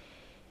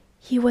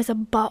 "He was a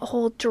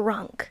butthole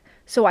drunk,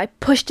 so I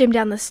pushed him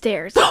down the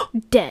stairs,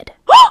 dead."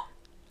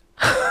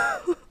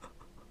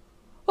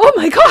 Oh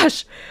my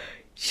gosh!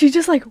 She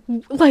just like,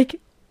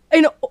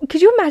 and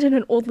could you imagine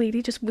an old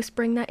lady just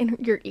whispering that in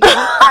your ear?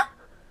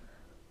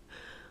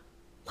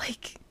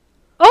 Like,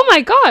 oh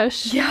my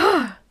gosh.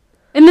 yeah.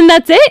 And then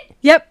that's it?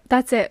 Yep,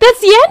 that's it.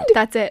 That's the end?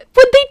 That's it.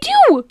 What'd they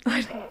do?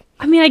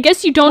 I mean, I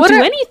guess you don't What do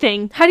are-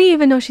 anything. How do you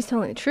even know she's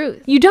telling the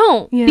truth? You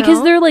don't. You because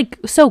know? they're like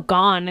so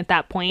gone at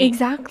that point.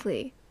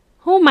 Exactly.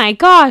 Oh my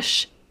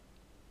gosh.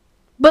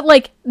 But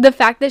like the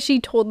fact that she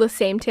told the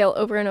same tale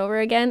over and over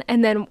again,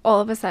 and then all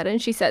of a sudden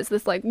she says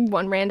this like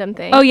one random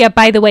thing. Oh yeah,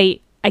 by the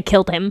way, I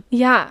killed him.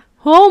 Yeah.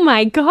 Oh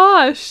my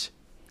gosh.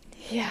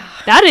 Yeah.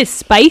 That is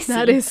spicy.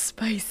 That is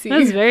spicy.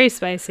 That's very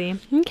spicy.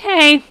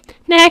 Okay,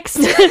 next.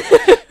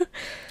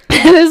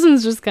 This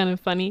one's just kind of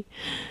funny.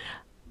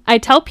 I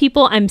tell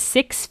people I'm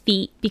 6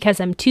 feet because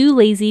I'm too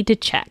lazy to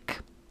check.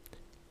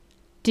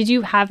 Did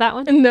you have that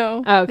one?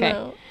 No. Oh, okay.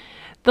 No.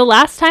 The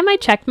last time I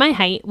checked my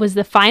height was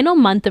the final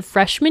month of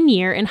freshman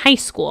year in high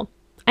school.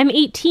 I'm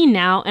 18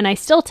 now, and I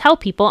still tell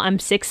people I'm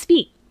 6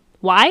 feet.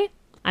 Why?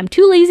 I'm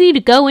too lazy to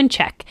go and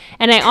check.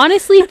 And I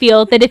honestly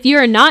feel that if you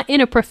are not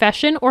in a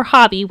profession or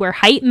hobby where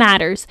height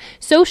matters,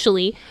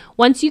 socially,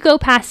 once you go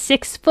past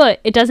 6 foot,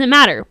 it doesn't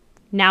matter.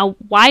 Now,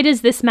 why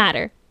does this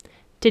matter?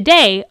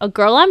 Today, a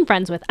girl I'm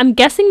friends with, I'm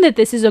guessing that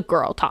this is a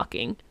girl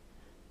talking.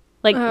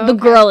 Like, Oh, the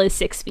okay. girl is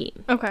 6 feet.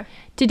 Okay.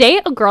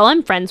 Today, a girl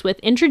I'm friends with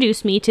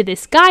introduced me to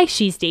this guy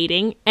she's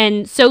dating,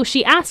 and so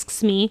she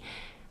asks me,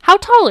 "How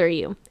tall are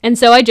you?" And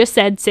so I just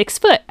said 6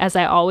 foot, as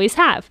I always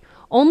have,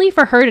 only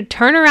for her to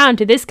turn around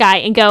to this guy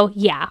and go,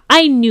 "Yeah,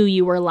 I knew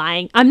you were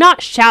lying. I'm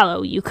not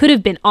shallow. You could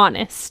have been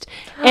honest."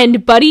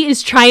 And Buddy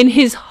is trying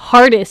his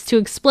hardest to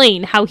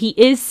explain how he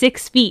is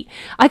 6 feet.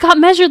 I got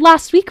measured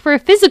last week for a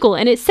physical,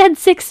 and it said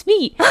 6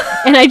 feet.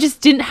 And I just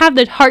didn't have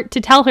the heart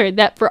to tell her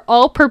that for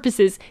all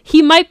purposes,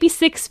 he might be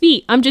 6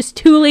 feet. I'm just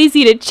too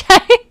lazy to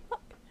check.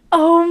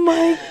 Oh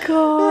my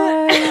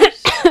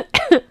gosh.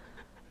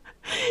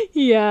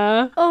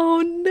 Yeah.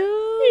 Oh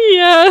no.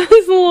 Yeah,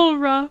 it's a little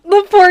rough.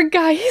 The poor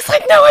guy. He's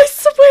like, "No, I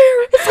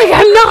swear. It's like,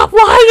 I'm not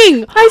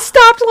lying. I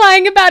stopped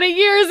lying about it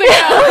years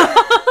ago."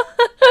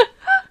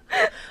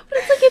 But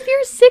it's like, if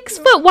you're 6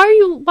 foot,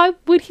 why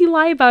would he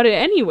lie about it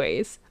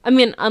anyways? I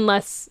mean,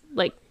 unless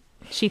like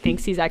she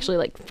thinks he's actually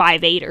like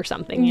 5'8" or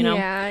something, you know?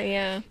 Yeah,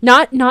 yeah.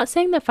 Not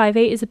saying that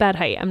 5'8" is a bad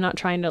height. I'm not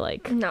trying to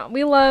like. No,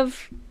 we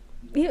love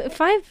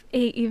 5'8"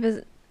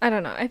 even. I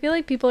don't know. I feel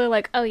like people are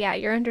like, "Oh yeah,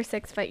 you're under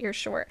 6 foot, you're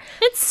short."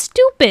 It's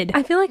stupid.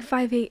 I feel like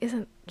 5'8"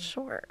 isn't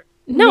short.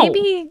 No.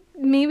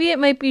 Maybe it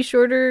might be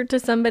shorter to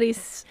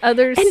somebody's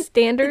other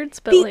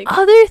standards, but The like,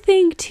 other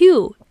thing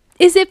too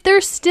is if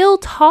they're still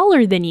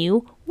taller than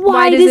you,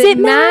 why does it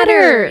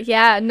matter?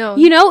 Yeah, no.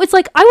 You know, it's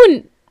like I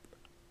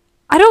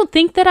don't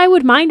think that I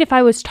would mind if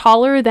I was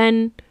taller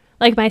than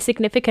like my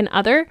significant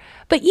other,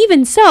 but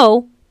even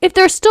so, if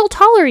they're still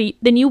taller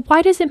than you,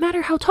 why does it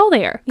matter how tall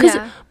they are? Because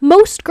Yeah.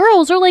 most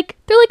girls are like,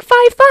 they're like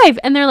 5'5",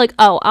 and they're like,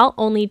 "Oh, I'll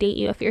only date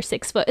you if you're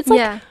 6 foot." It's like,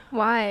 yeah.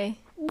 Why?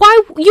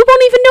 why? You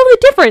won't even know the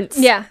difference.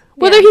 Yeah.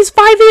 Whether yeah. he's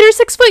 5'8" or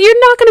 6 foot, you're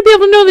not going to be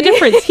able to know the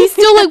difference. He's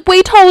still like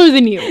way taller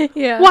than you.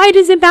 Yeah. Why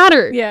does it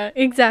matter? Yeah,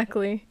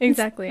 exactly.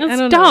 Exactly. It's I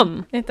don't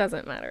dumb. know. It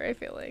doesn't matter, I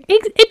feel like.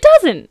 It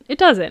doesn't. It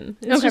doesn't.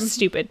 It's Okay. just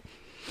stupid.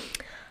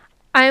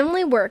 I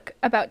only work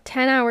about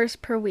 10 hours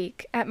per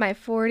week at my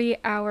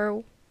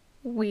 40-hour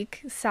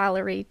week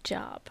salary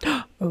job.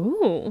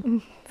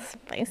 Ooh,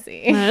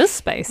 Spicy. that is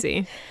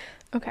spicy.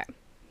 Okay.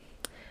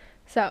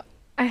 So,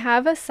 I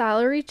have a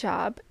salary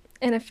job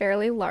in a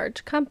fairly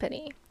large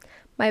company.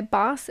 My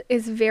boss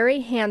is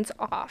very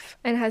hands-off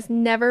and has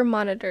never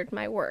monitored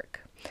my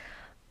work.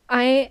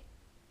 I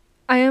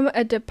am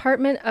a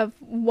department of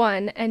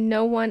one and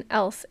no one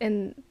else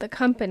in the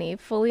company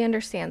fully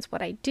understands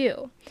what I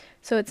do.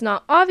 So it's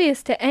not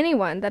obvious to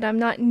anyone that I'm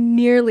not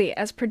nearly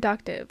as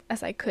productive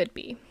as I could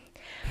be.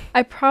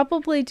 I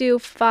probably do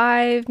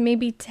 5,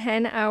 maybe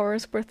 10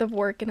 hours worth of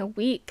work in a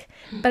week,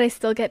 but I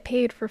still get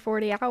paid for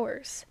 40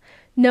 hours.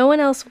 No one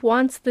else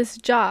wants this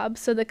job,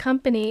 so the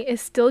company is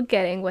still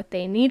getting what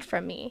they need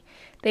from me.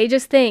 They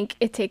just think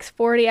it takes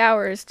 40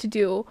 hours to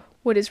do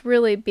what is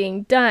really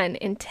being done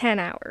in 10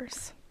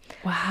 hours.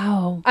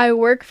 Wow. I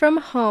work from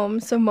home,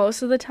 so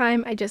most of the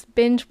time I just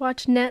binge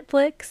watch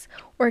Netflix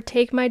or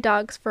take my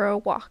dogs for a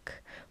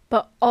walk,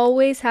 but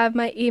always have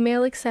my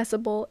email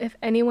accessible if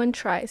anyone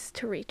tries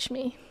to reach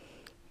me.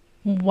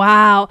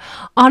 Wow.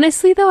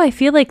 Honestly, though, I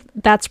feel like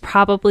that's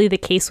probably the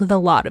case with a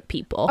lot of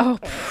people. Oh,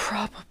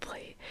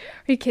 probably.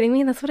 Are you kidding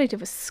me? That's what I did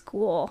with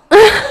school.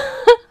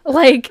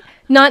 Like,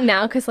 not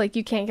now, because, like,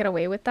 you can't get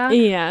away with that.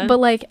 Yeah. But,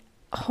 like,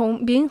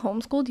 being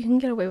homeschooled, you can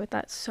get away with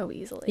that so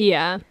easily.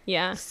 Yeah.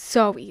 Yeah.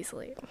 So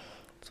easily.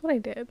 That's what I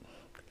did.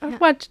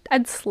 Yeah.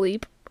 I'd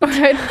sleep. Or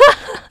I'd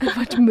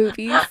watch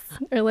movies.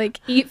 Or, like,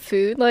 eat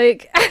food.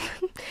 Like,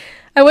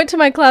 I went to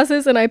my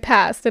classes and I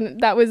passed, and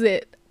that was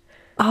it.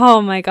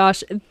 Oh my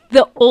gosh.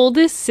 The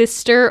oldest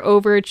sister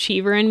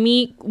overachiever in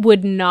me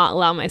would not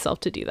allow myself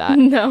to do that.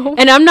 No.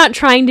 And I'm not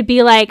trying to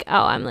be like,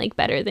 oh, I'm like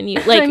better than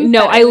you. Like,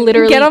 no, I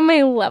literally get on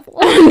my level.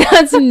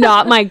 that's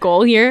not my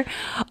goal here.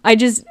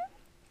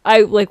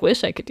 I like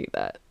wish I could do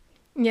that.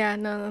 Yeah,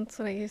 no, that's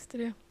what I used to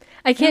do.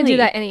 I can't Really? do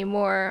that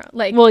anymore.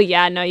 Like, Well,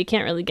 yeah, no, you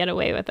can't really get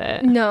away with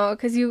it. no,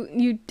 because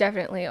you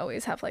definitely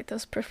always have like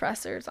those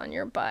professors on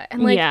your butt,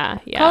 and like Yeah.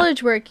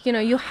 college work,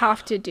 you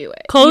have to do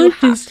it. You College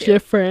have is to.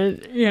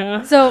 different.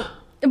 Yeah. So,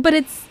 but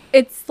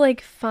it's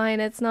like fine.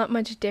 It's not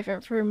much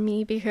different for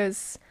me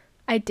because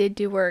I did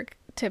do work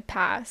to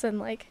pass, and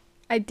like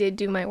I did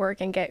do my work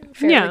and get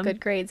fairly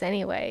good grades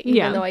anyway,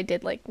 even though I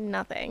did like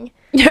nothing.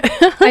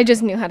 I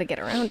just knew how to get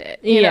around it.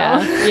 You know?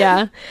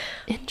 Yeah.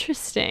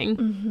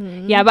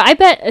 Interesting. Yeah, but I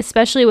bet,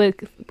 especially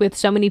with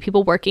so many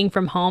people working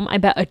from home, I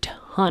bet a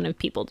ton of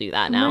people do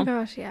that now. Oh my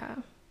gosh, yeah.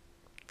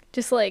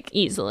 Just like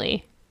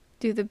Easily.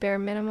 do the bare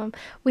minimum.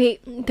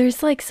 Wait,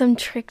 there's like some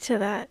trick to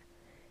that.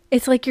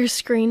 It's like your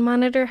screen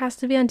monitor has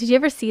to be on. Did you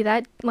ever see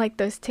that? Like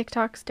those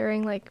TikToks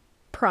during like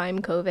prime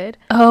COVID?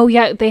 Oh,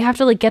 yeah. They have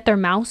to like get their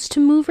mouse to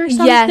move or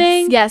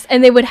something. Yes.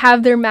 And they would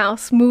have their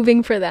mouse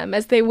moving for them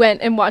as they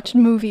went and watched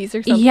movies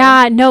or something.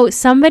 Yeah, no,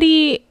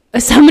 somebody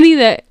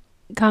that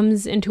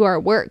comes into our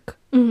work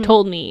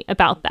told me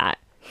about that.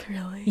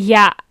 Really?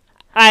 Yeah.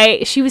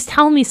 She was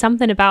telling me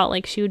something about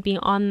like she would be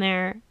on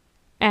there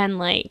and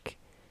like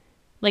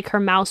her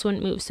mouse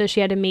wouldn't move, so she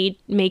had to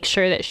make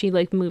sure that she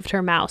like moved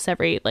her mouse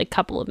every like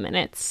couple of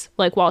minutes,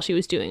 like while she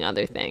was doing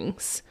other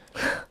things.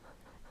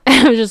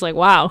 And I was just like,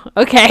 wow,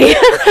 okay.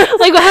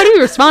 Like, well, how do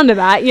you respond to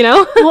that, you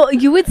know? Well,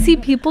 you would see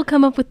people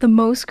come up with the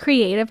most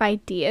creative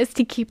ideas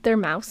to keep their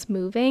mouse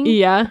moving.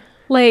 Yeah.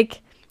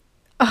 Like,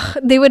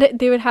 they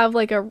would have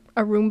like a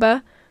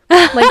Roomba,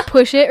 like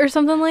push it or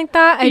something like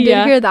that. I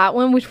did hear that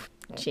one, which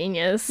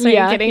genius. Are you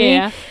kidding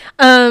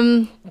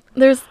me?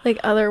 There's like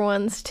other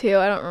ones too.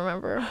 I don't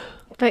remember,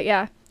 but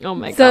yeah. Oh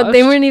my gosh. So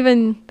they weren't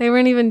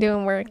even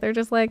doing work. They're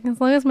just like, as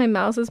long as my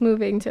mouse is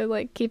moving to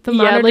like keep the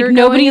monitor like going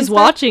nobody's and stuff.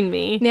 watching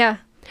me. Yeah.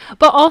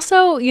 But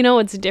also,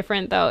 what's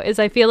different though is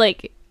I feel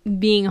like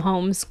being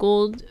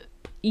homeschooled,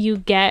 you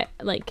get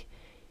like,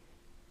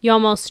 you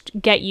almost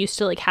get used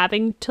to like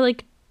having to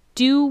like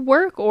do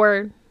work,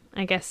 or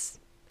I guess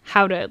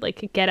how to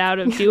like get out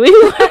of doing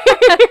work.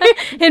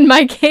 In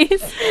my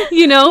case,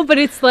 But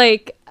it's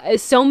like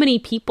so many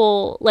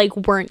people like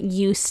weren't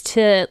used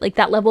to like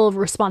that level of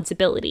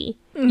responsibility,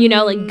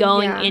 like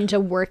going into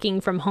working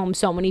from home.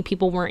 So many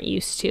people weren't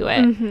used to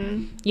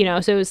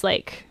it, so it was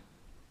like,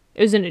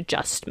 it was an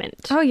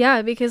adjustment. Oh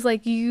yeah, because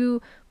like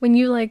when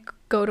you like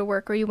go to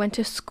work or you went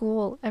to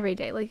school every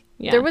day, like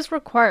there was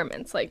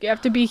requirements, like you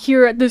have to be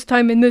here at this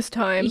time and this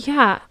time.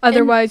 Yeah.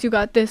 Otherwise you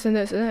got this and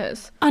this and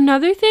this.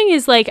 Another thing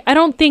is like, I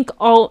don't think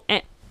all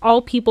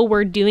people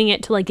were doing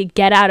it to like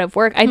get out of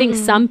work. I think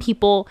some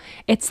people,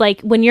 it's like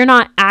when you're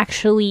not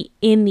actually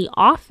in the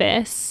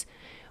office,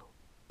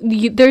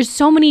 there's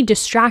so many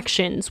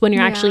distractions when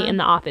you're actually in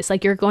the office.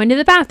 Like you're going to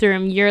the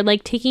bathroom, you're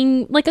like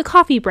taking like a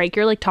coffee break,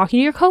 you're like talking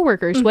to your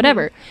coworkers,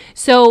 whatever.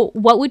 So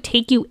what would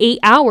take you 8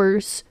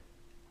 hours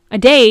a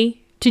day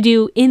to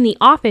do in the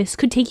office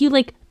could take you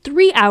like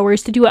 3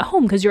 hours to do at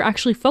home because you're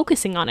actually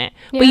focusing on it.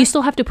 But you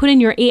still have to put in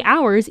your 8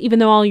 hours even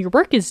though all your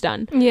work is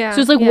done. Yeah.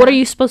 So it's like, what are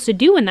you supposed to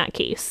do in that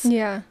case?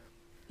 Yeah.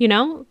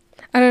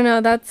 I don't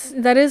know.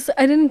 That is,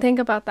 I didn't think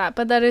about that,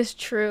 but that is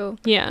true.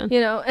 Yeah.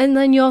 And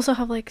then you also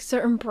have like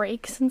certain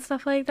breaks and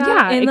stuff like that.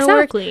 Yeah,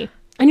 exactly.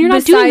 And you're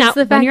not doing that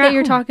the fact when you're that at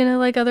you're home. talking to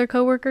like other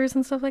coworkers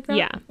and stuff like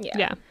that.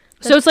 Yeah.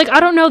 So it's like, I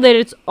don't know that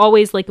it's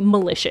always like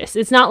malicious.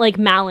 It's not like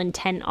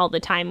malintent all the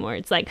time where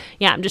it's like,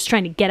 yeah, I'm just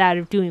trying to get out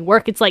of doing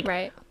work. It's like,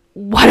 Right.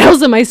 what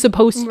else am I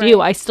supposed to do?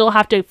 Right. I still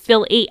have to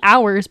fill 8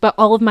 hours, but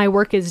all of my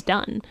work is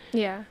done,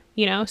 Yeah.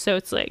 you know? So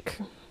it's like,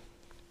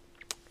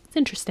 it's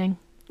interesting.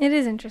 It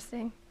is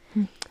interesting.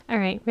 All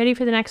right. Ready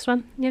for the next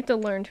one? You have to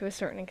learn to a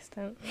certain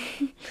extent.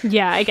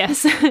 Yeah, I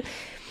guess.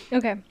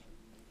 Okay.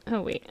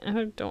 Oh, wait.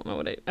 I don't know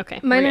what okay.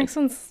 My we're good. next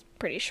one's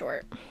pretty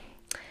short.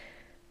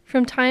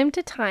 From time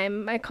to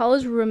time, my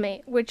college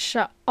roommate would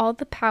shut all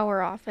the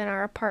power off in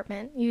our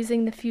apartment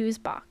using the fuse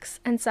box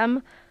and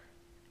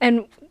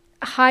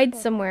hide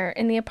somewhere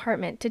in the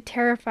apartment to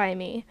terrify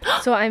me.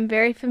 So I'm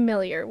very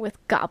familiar with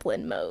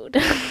goblin mode.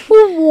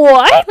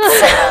 What?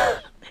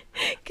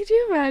 Could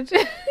you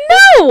imagine?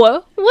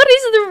 No! What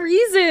is the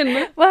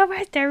reason? What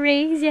was the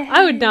reason?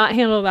 I would not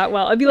handle that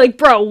well. I'd be like,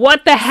 bro,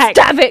 what the heck?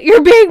 Stop it!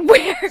 You're being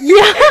weird.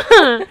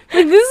 Yeah!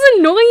 Like, this is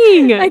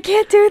annoying. I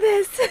can't do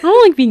this. I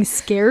don't like being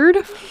scared.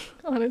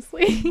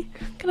 Honestly.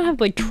 I'm gonna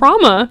have like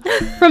trauma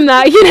from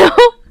that, you know?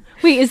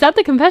 Wait, is that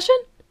the confession?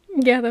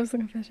 Yeah, that was the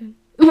confession.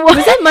 What?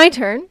 Was it my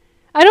turn?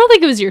 I don't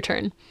think it was your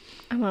turn.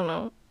 I don't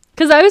know.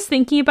 Because I was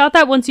thinking about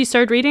that once you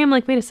started reading. I'm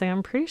like, wait a second,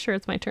 I'm pretty sure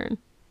it's my turn.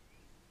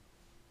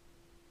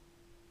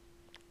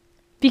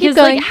 Because,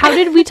 going. like, how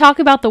did we talk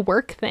about the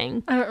work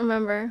thing? I don't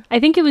remember. I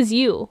think it was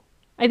you.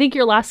 I think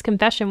your last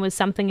confession was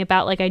something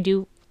about, like, I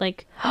do,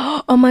 like...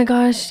 Oh my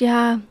gosh,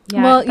 yeah.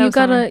 Yeah, Well, that was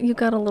someone. you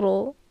got a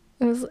little.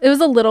 It was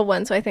a little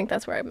one, so I think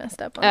that's where I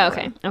messed up. On Oh, that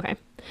okay, one. okay.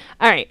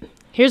 All right,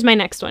 here's my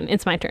next one.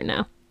 It's my turn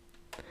now.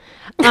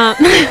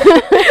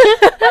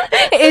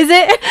 Is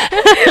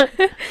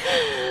it?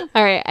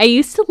 All right, I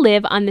used to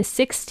live on the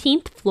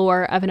 16th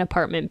floor of an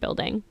apartment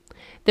building.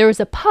 There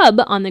was a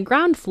pub on the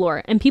ground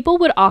floor, and people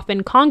would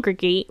often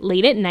congregate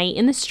late at night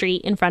in the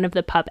street in front of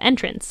the pub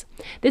entrance.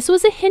 This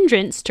was a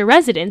hindrance to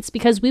residents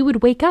because we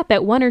would wake up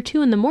at 1 or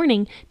 2 in the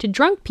morning to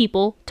drunk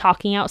people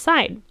talking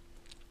outside.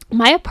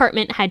 My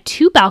apartment had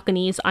 2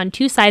 balconies on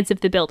 2 sides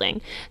of the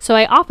building, so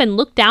I often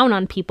looked down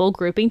on people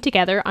grouping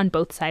together on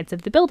both sides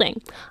of the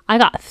building. I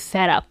got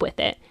fed up with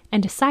it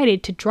and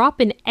decided to drop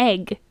an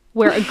egg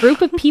where a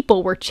group of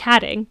people were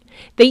chatting.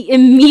 They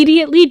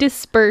immediately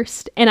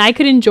dispersed and I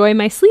could enjoy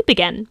my sleep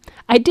again.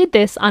 I did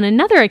this on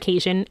another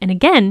occasion and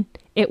again,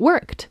 it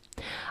worked.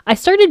 I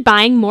started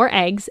buying more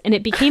eggs and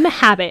it became a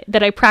habit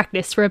that I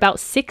practiced for about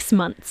 6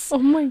 months. Oh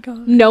my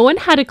god. No one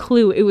had a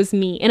clue it was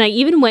me, and I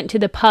even went to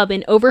the pub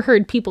and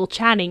overheard people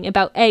chatting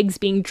about eggs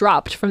being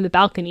dropped from the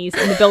balconies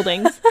in the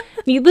buildings.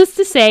 Needless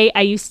to say,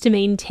 I used to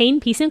maintain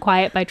peace and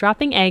quiet by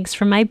dropping eggs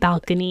from my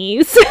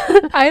balconies.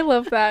 I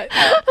love that.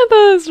 I thought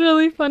it was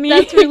really funny.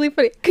 That's really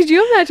funny. Could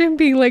you imagine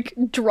being like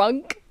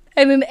drunk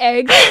and an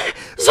egg?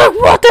 It's like,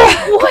 what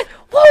the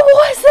What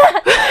was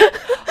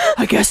that?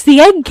 I guess the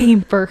egg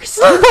came first.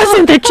 It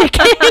wasn't the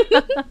chicken.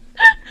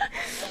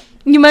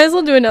 You might as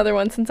well do another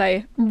one since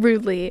I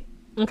rudely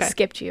Okay.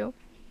 skipped you.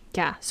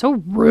 Yeah,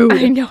 so rude.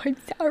 I know, I'm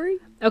sorry.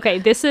 Okay,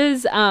 this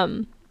was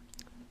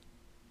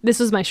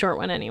my short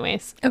one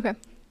anyways. Okay.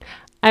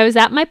 I was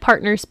at my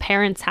partner's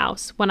parents'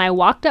 house when I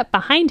walked up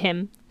behind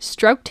him,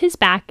 stroked his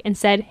back, and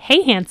said,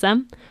 "Hey,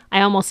 handsome."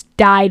 I almost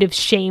died of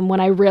shame when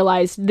I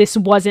realized this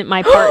wasn't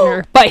my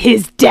partner, but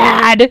his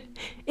dad.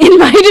 In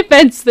my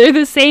defense, they're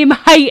the same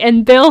height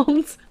and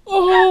build.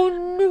 Oh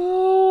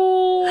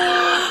no.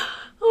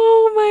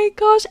 Oh my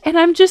gosh. And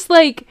I'm just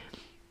like,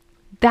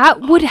 that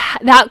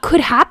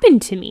could happen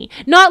to me.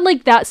 Not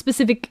like that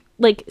specific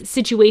like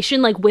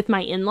situation like with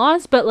my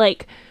in-laws, but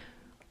like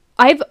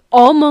I've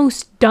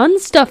almost done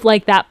stuff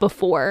like that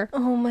before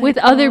with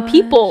other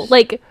people.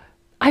 Like,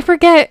 I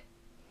forget.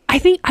 I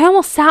think I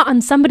almost sat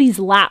on somebody's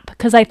lap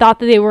because I thought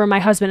that they were my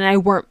husband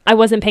and I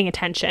wasn't paying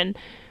attention.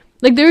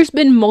 Like, there's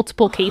been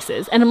multiple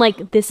cases and I'm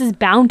like, this is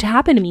bound to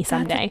happen to me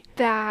someday.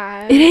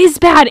 Bad. It is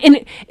bad.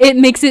 And it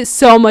makes it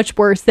so much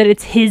worse that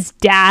it's his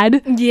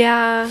dad.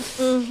 Yeah.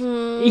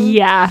 Mm-hmm.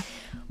 Yeah.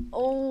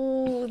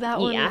 Oh, that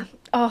one. Yeah.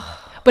 Oh.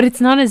 But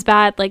it's not as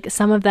bad. Like,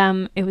 some of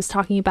them, it was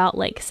talking about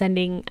like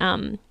sending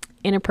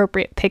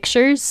inappropriate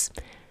pictures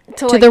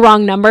to like, the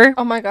wrong number.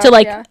 Oh my god. To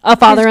like yeah. a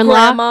father-in-law.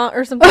 His grandma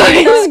or something. Like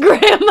His that.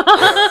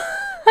 grandma.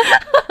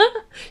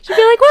 She'd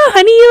be like, "Wow,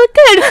 honey, you look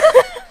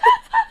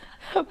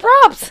good."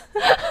 Props.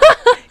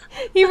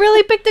 You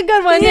really picked a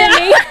good one,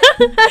 didn't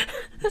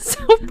you?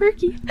 So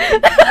perky.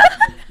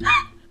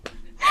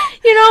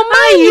 You know,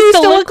 mine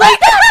used to look like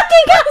that.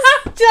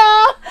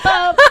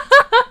 Stop.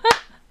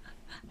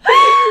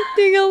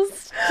 Dingle,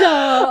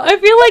 stop. I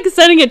feel like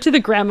sending it to the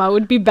grandma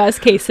would be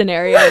best case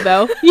scenario,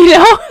 though. You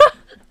know?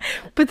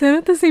 But then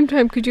at the same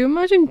time, could you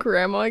imagine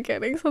grandma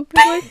getting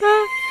something like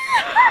that?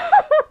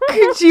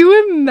 Could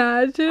you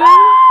imagine?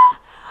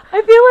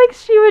 I feel like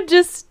she would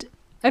just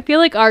I feel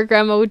like our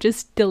grandma would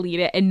just delete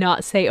it and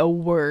not say a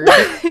word.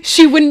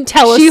 She wouldn't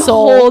tell a She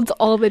soul. holds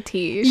all the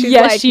tea. She's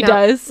Yes, like, she "No,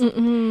 does.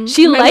 mm-mm,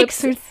 She my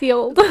likes. lips are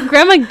sealed."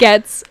 Grandma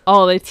gets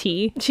all the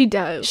tea. She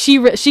does.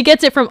 She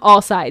gets it from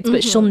all sides,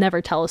 but she'll never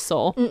tell a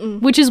soul.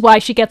 Which is why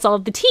she gets all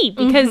of the tea,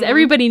 because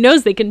everybody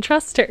knows they can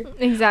trust her.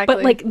 Exactly.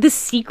 But like the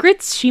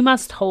secrets she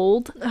must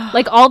hold,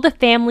 like all the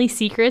family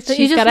secrets, so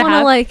she's you just gotta want to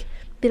have. like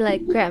be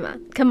like, "Grandma,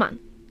 come on,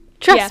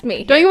 trust Yeah.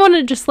 me." Don't you want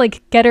to just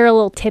like get her a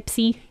little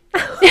tipsy?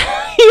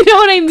 You know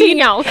what I mean?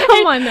 No,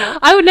 come on now.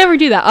 I would never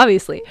do that,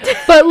 obviously.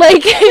 But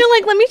like, You're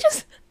like, let me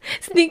just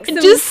sneak some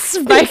just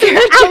spike her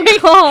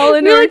alcohol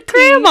in You're her like,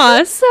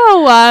 Grandma, so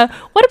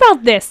what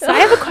about this? I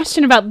have a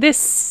question about this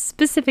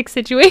specific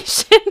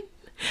situation.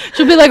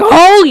 She'll be like,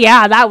 oh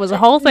yeah, that was a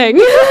whole thing.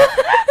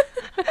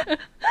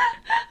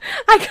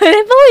 I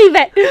couldn't believe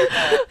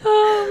it.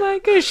 Oh my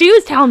gosh, she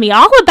was telling me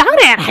all about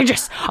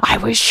it. I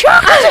was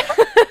shocked.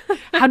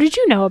 How did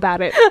you know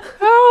about it?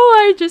 Oh,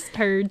 I just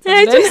heard something.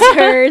 I just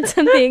heard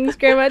some things,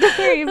 Grandma. Don't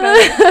worry about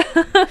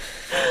it.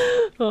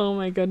 Oh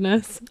my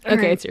goodness. All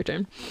Okay, right. it's your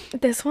turn.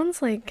 This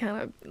one's like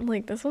kind of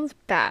like this one's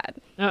bad.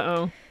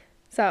 Uh-oh.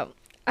 So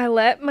I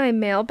let my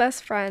male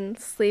best friend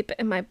sleep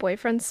in my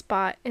boyfriend's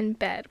spot in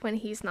bed when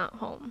he's not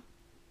home.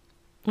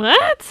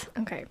 What?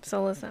 Okay,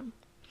 so listen.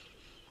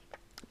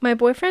 My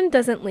boyfriend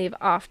doesn't leave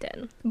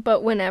often,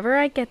 but whenever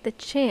I get the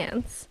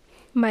chance,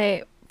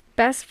 my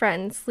best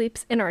friend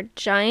sleeps in our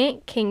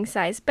giant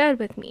king-size bed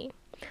with me.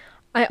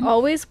 I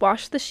always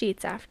wash the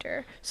sheets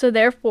after, so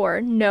therefore,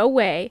 no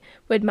way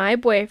would my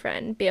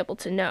boyfriend be able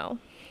to know.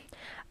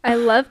 I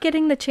love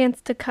getting the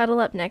chance to cuddle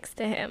up next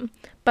to him,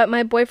 but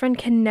my boyfriend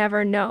can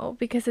never know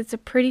because it's a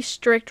pretty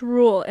strict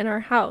rule in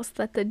our house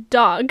that the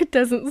dog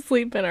doesn't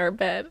sleep in our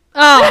bed.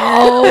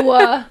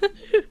 Oh.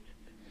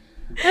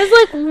 I was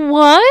like,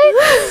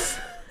 what?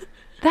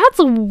 That's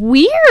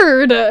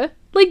weird.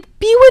 Like,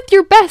 be with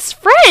your best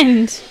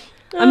friend.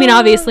 I mean,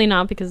 obviously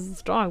not because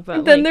it's a dog,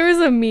 but Then like, there was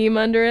a meme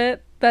under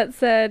it that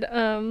said,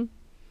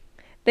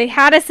 they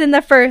had us in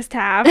the first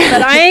half,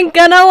 but I ain't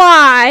gonna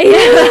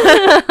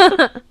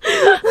lie.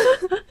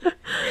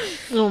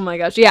 oh my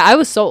gosh. Yeah, I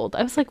was sold.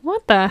 I was like,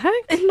 what the heck?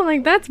 And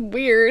like, that's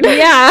weird.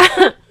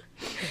 Yeah.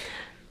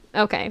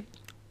 Okay.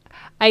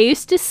 I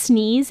used to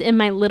sneeze in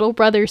my little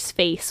brother's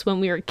face when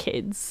we were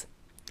kids.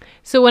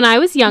 So when I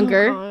was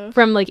younger,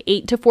 from like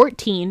 8 to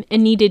 14,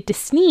 and needed to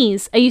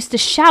sneeze, I used to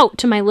shout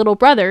to my little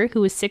brother,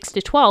 who was 6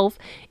 to 12,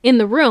 in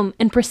the room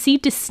and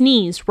proceed to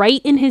sneeze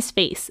right in his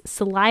face,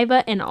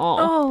 saliva and all.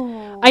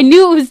 Oh. I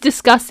knew it was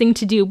disgusting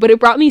to do, but it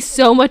brought me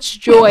so much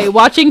joy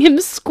watching him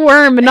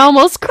squirm and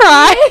almost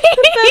cry.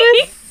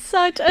 That is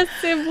such a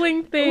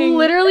sibling thing.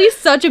 Literally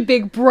such a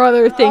big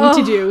brother thing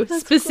to do,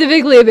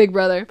 specifically a big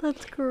brother.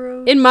 That's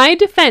gross. In my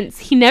defense,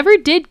 he never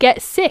did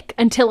get sick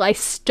until I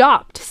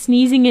stopped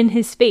sneezing in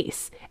his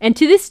face. And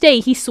to this day,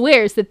 he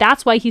swears that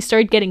that's why he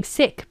started getting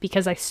sick,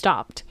 because I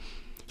stopped.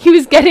 He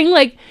was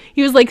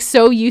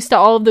so used to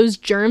all of those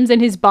germs,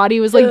 and his body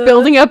was like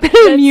building up an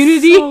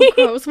immunity. So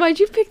gross. Why'd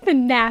you pick the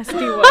nasty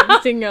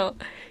ones, Danielle?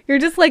 You're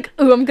just like,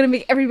 oh, I'm gonna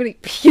make everybody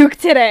puke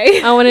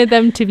today. I wanted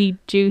them to be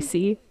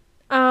juicy.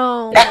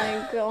 Oh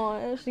my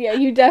gosh. Yeah,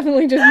 you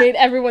definitely just made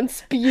everyone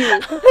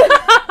spew.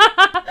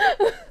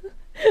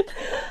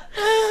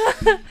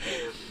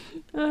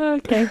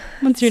 Okay.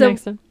 What's your So-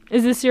 next one?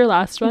 Is this your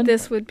last one?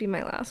 This would be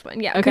my last one.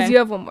 Yeah, because Okay. you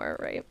have one more,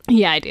 right?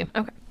 Yeah, I do.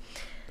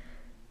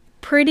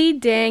 Pretty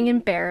dang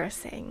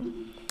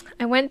embarrassing.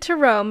 I went to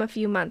Rome a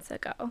few months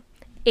ago.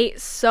 Ate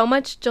so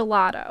much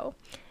gelato.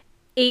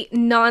 Ate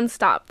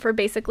nonstop for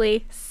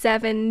basically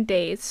 7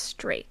 days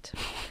straight.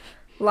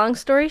 Long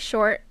story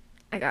short,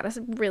 I got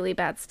a really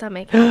bad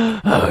stomach.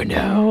 Oh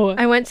no.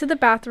 I went to the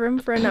bathroom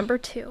for a number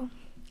 2.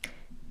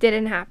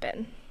 Didn't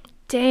happen.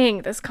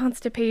 Dang, this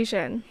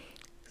constipation.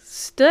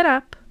 Stood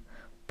up,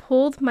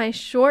 pulled my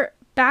short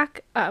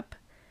back up,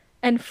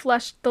 and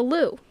flushed the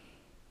loo.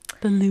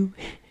 The loo.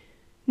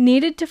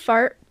 Needed to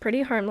fart,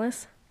 pretty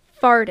harmless.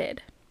 Farted.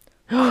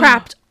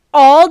 Crapped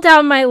all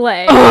down my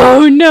leg.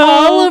 Oh no.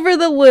 All over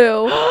the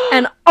loo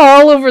and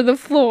all over the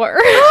floor.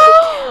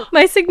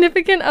 My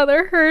significant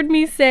other heard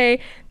me say,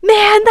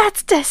 "Man,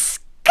 that's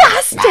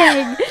disgusting,"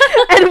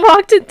 and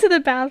walked into the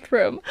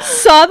bathroom,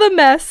 saw the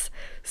mess,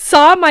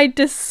 saw my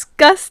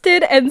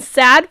disgusted and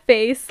sad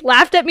face,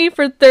 laughed at me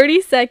for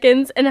 30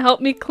 seconds, and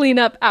helped me clean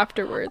up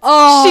afterwards.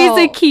 Oh.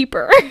 She's a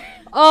keeper.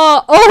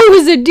 Oh, it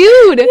was a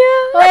dude. Yeah.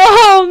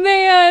 Oh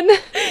man.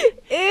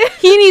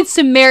 He needs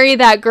to marry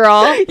that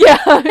girl. Yeah.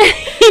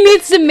 He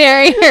needs to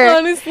marry her.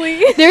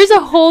 Honestly. There's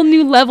a whole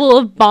new level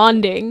of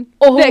bonding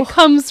that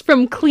comes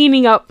from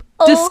cleaning up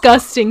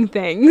disgusting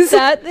things.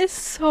 That is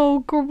so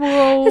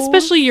gross.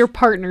 Especially your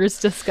partner's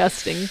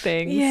disgusting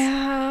things.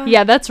 Yeah.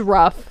 Yeah, that's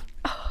rough.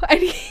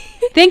 I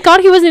Thank God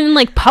he wasn't in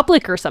like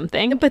public or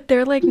something. But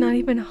they're like not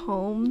even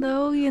home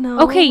though, you know.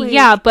 Okay, like,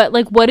 yeah, but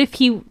like what if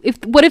they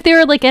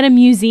were like at a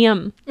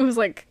museum? It was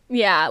like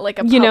like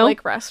a You know?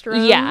 public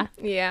restaurant. Yeah.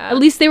 Yeah. At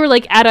least they were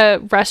like at a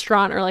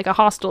restaurant or like a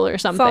hostel or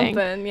something.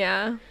 something,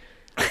 yeah.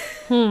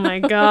 Oh my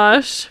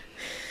gosh.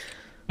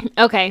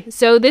 Okay,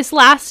 so this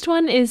last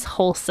one is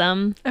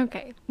wholesome.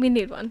 Okay, we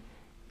need one.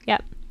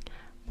 Yep.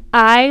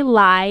 I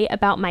lie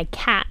about my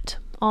cat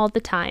all the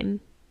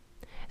time.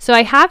 So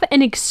I have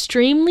an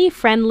extremely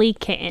friendly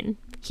kitten.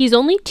 He's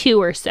only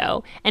 2 or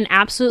so and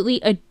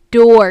absolutely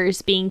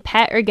adores being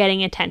pet or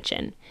getting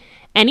attention.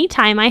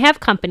 Anytime I have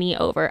company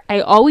over,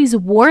 I always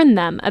warn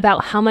them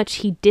about how much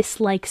he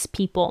dislikes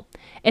people.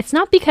 It's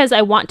not because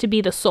I want to be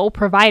the sole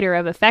provider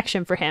of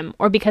affection for him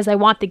or because I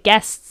want the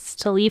guests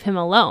to leave him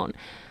alone.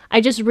 I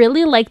just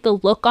really like the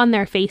look on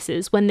their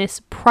faces when this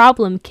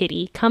problem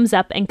kitty comes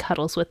up and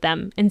cuddles with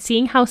them and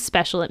seeing how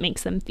special it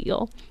makes them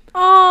feel.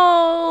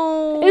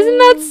 Oh, Isn't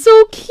that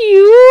so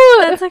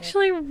cute? That's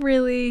actually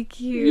really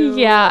cute.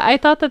 Yeah, I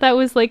thought that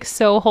was like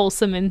so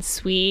wholesome and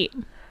sweet.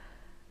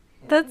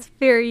 That's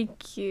very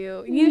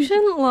cute. You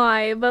shouldn't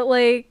lie, but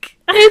like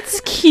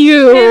It's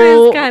cute. it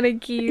is kind of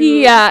cute.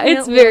 Yeah, Can't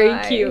it's very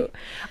lie. cute.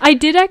 I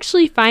did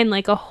actually find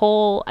like a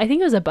whole, I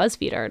think it was a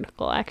BuzzFeed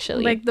article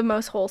actually. Like the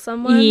most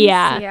wholesome ones.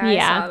 yeah. I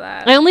saw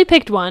that. I only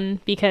picked one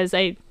because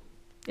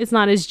it's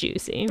not as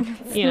juicy.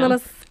 It's you know.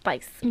 not a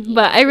spice.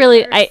 But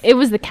it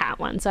was the cat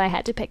one, so I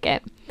had to pick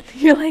it.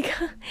 You're like,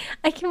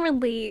 I can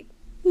relate.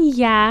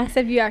 Yeah.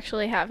 Except you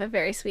actually have a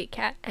very sweet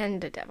cat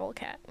and a devil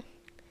cat.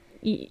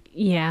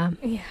 Yeah.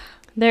 Yeah.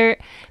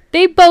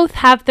 They both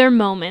have their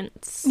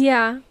moments.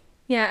 Yeah.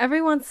 Yeah,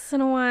 every once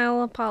in a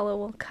while, Apollo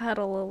will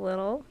cuddle a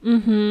little.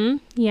 Mm-hmm.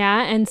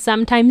 Yeah, and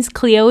sometimes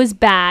Cleo is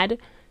bad,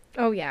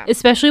 Oh, yeah.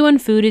 especially when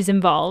food is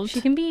involved. She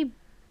can be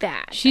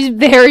bad. She's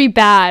very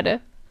bad.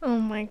 Oh,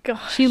 my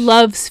gosh. She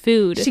loves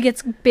food. She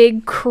gets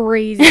big,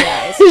 crazy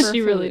eyes. for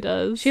She really food.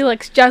 does. She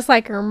looks just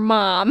like her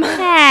mom.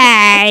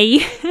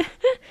 Hey.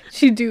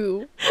 She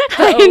do.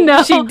 I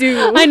know. She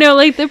do. I know,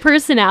 like the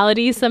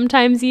personalities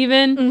sometimes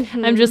even.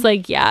 Mhm. I'm just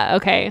like, yeah,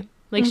 okay.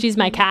 Like she's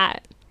my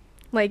cat.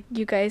 Like,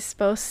 you guys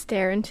both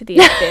stare into the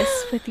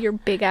abyss with your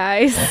big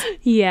eyes.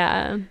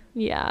 Yeah.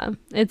 Yeah.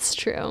 It's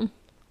true.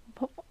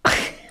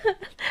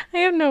 I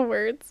have no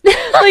words.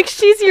 Like,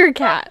 she's your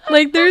cat.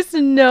 Like, there's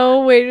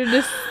no way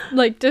to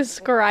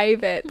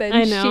describe it than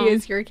I know. she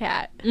is your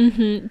cat.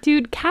 Mm-hmm.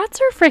 Dude, cats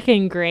are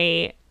freaking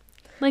great.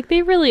 Like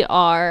they really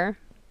are.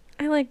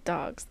 I like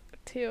dogs,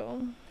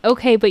 too.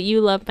 Okay, but you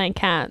love my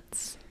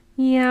cats.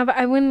 Yeah, but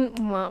I wouldn't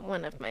want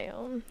one of my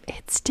own.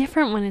 It's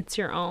different when it's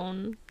your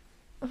own.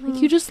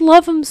 Like you just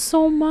love them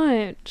so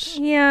much.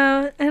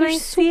 Yeah, and They're I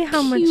so see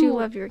how much you cute.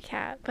 love your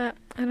cat, but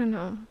I don't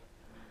know.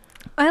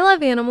 I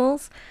love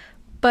animals,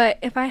 but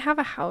if I have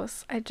a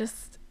house, I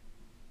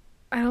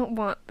don't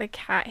want the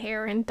cat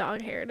hair and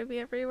dog hair to be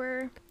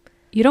everywhere.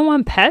 You don't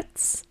want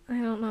pets? I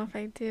don't know if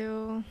I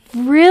do.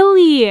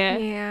 Really?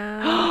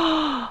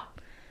 Yeah.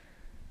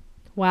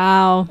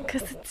 Wow.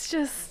 Because it's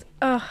just,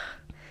 ugh.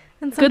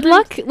 And Good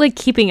sometimes- luck like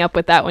keeping up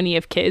with that when you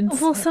have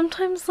kids. Well,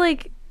 sometimes,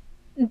 like,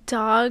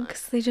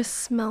 dogs, they just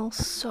smell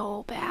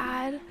so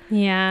bad.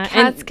 Yeah.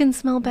 Cats and can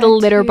smell bad, the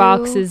litter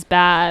box too. is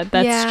bad.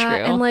 That's yeah,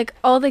 true. and like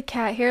all the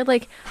cat hair,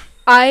 like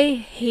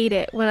I hate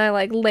it when I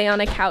like lay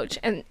on a couch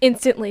and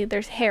instantly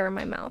there's hair in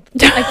my mouth.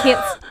 I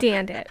can't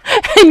stand it.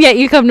 And yet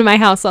you come to my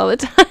house all the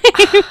time.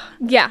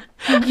 Yeah,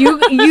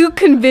 you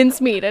convince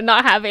me to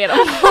not have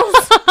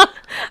animals.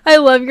 I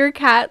love your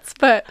cats,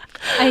 but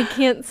I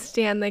can't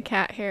stand the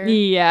cat hair.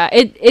 Yeah,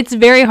 it's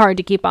very hard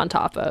to keep on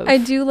top of. I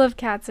do love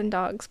cats and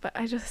dogs, but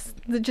I just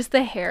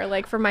the hair,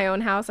 like for my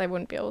own house, I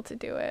wouldn't be able to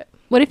do it.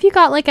 What if you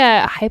got like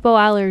a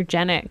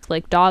hypoallergenic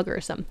like dog or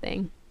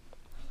something?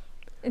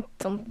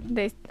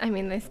 They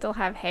still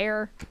have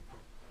hair.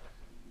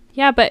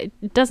 Yeah, but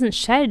it doesn't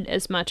shed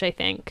as much, I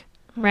think.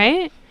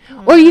 Right?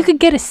 Or you could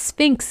get a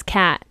Sphinx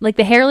cat, like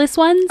the hairless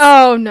ones.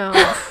 Oh no!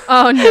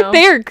 Oh no!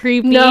 They're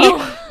creepy.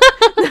 No.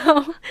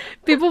 No,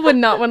 people would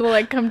not want to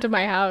like come to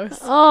my house.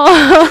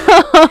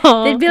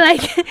 Oh. They'd be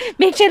like,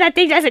 make sure that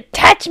thing doesn't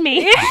touch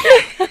me.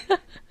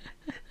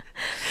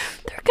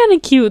 They're kind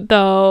of cute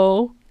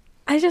though.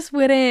 I just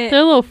wouldn't.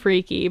 They're a little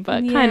freaky,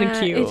 but kind of Yeah,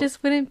 cute. It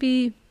just wouldn't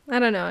be. I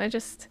don't know.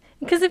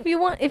 Because if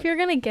you're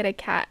gonna get a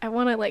cat, I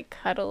want to like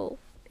cuddle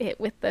it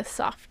with the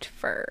soft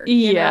fur.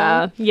 You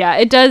know? Yeah.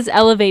 It does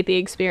elevate the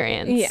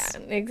experience. Yeah.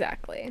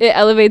 Exactly. It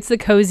elevates the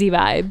cozy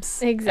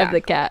vibes of Exactly.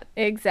 the cat.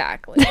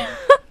 Exactly.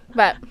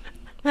 But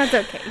that's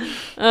okay.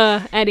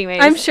 Anyways.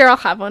 I'm sure I'll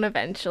have one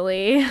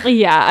eventually.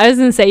 Yeah, I was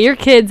gonna say your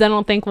kids. I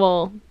don't think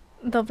will.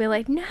 They'll be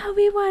like, "No,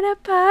 we want a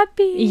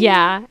puppy."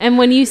 Yeah, and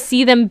when you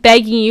see them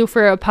begging you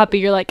for a puppy,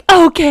 you're like,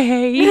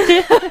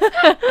 okay.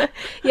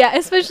 Yeah,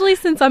 especially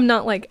since I'm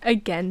not like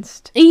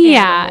against.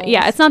 Yeah.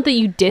 animals. It's not that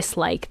you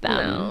dislike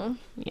them. No.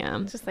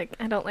 Yeah, It's just like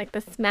I don't like the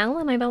smell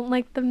and I don't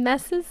like the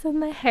messes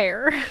and the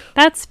hair.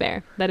 that's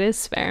fair. That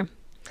is fair.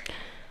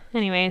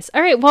 Anyways,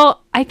 all right.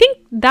 Well, I think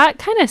that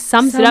kind of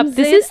sums it up. Sums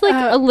This it is like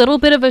up. a little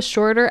bit of a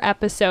shorter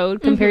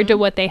episode compared to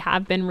what they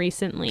have been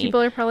recently.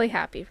 People are probably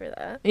happy for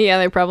that. Yeah,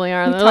 they probably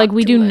are. We They're like, talk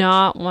we too do much."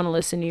 not want to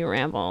listen to you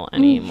ramble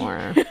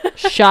anymore.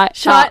 Shut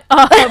Shut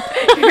up. up.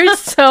 You're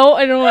so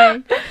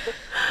annoying.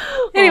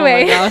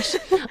 Anyway. Oh my gosh.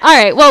 All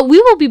right. Well, we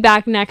will be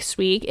back next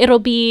week. It'll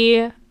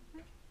be,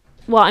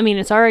 well, I mean,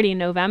 it's already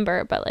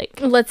November, but like,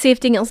 Let's see if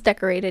Danielle's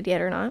decorated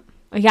yet or not.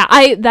 Yeah,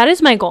 that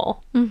is my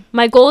goal.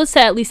 My goal is to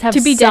at least have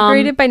To be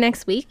decorated by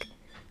next week?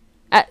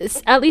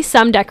 at least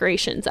some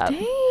decorations up.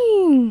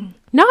 Dang.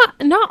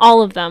 Not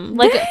all of them.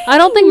 Like, I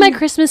don't think my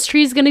Christmas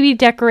tree is going to be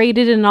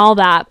decorated and all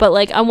that, but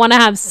like I want to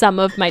have some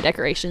of my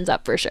decorations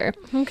up for sure.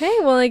 Okay,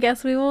 well, I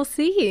guess we will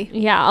see.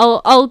 Yeah,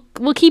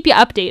 we'll keep you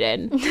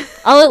updated.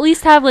 I'll at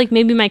least have like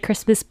maybe my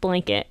Christmas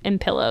blanket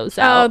and pillows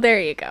out. Oh, there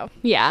you go.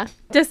 Yeah.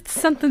 Just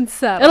something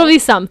subtle. It'll be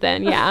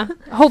something, yeah.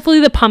 Hopefully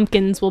the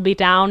pumpkins will be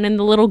down and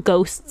the little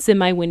ghosts in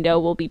my window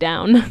will be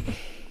down.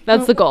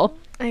 That's the goal.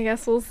 I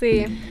guess we'll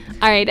see.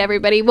 All right,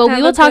 everybody. Well, Have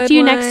we a will talk good to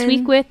you next one.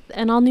 week with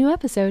an all new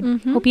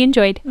episode. Hope you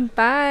enjoyed.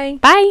 Bye.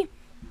 Bye.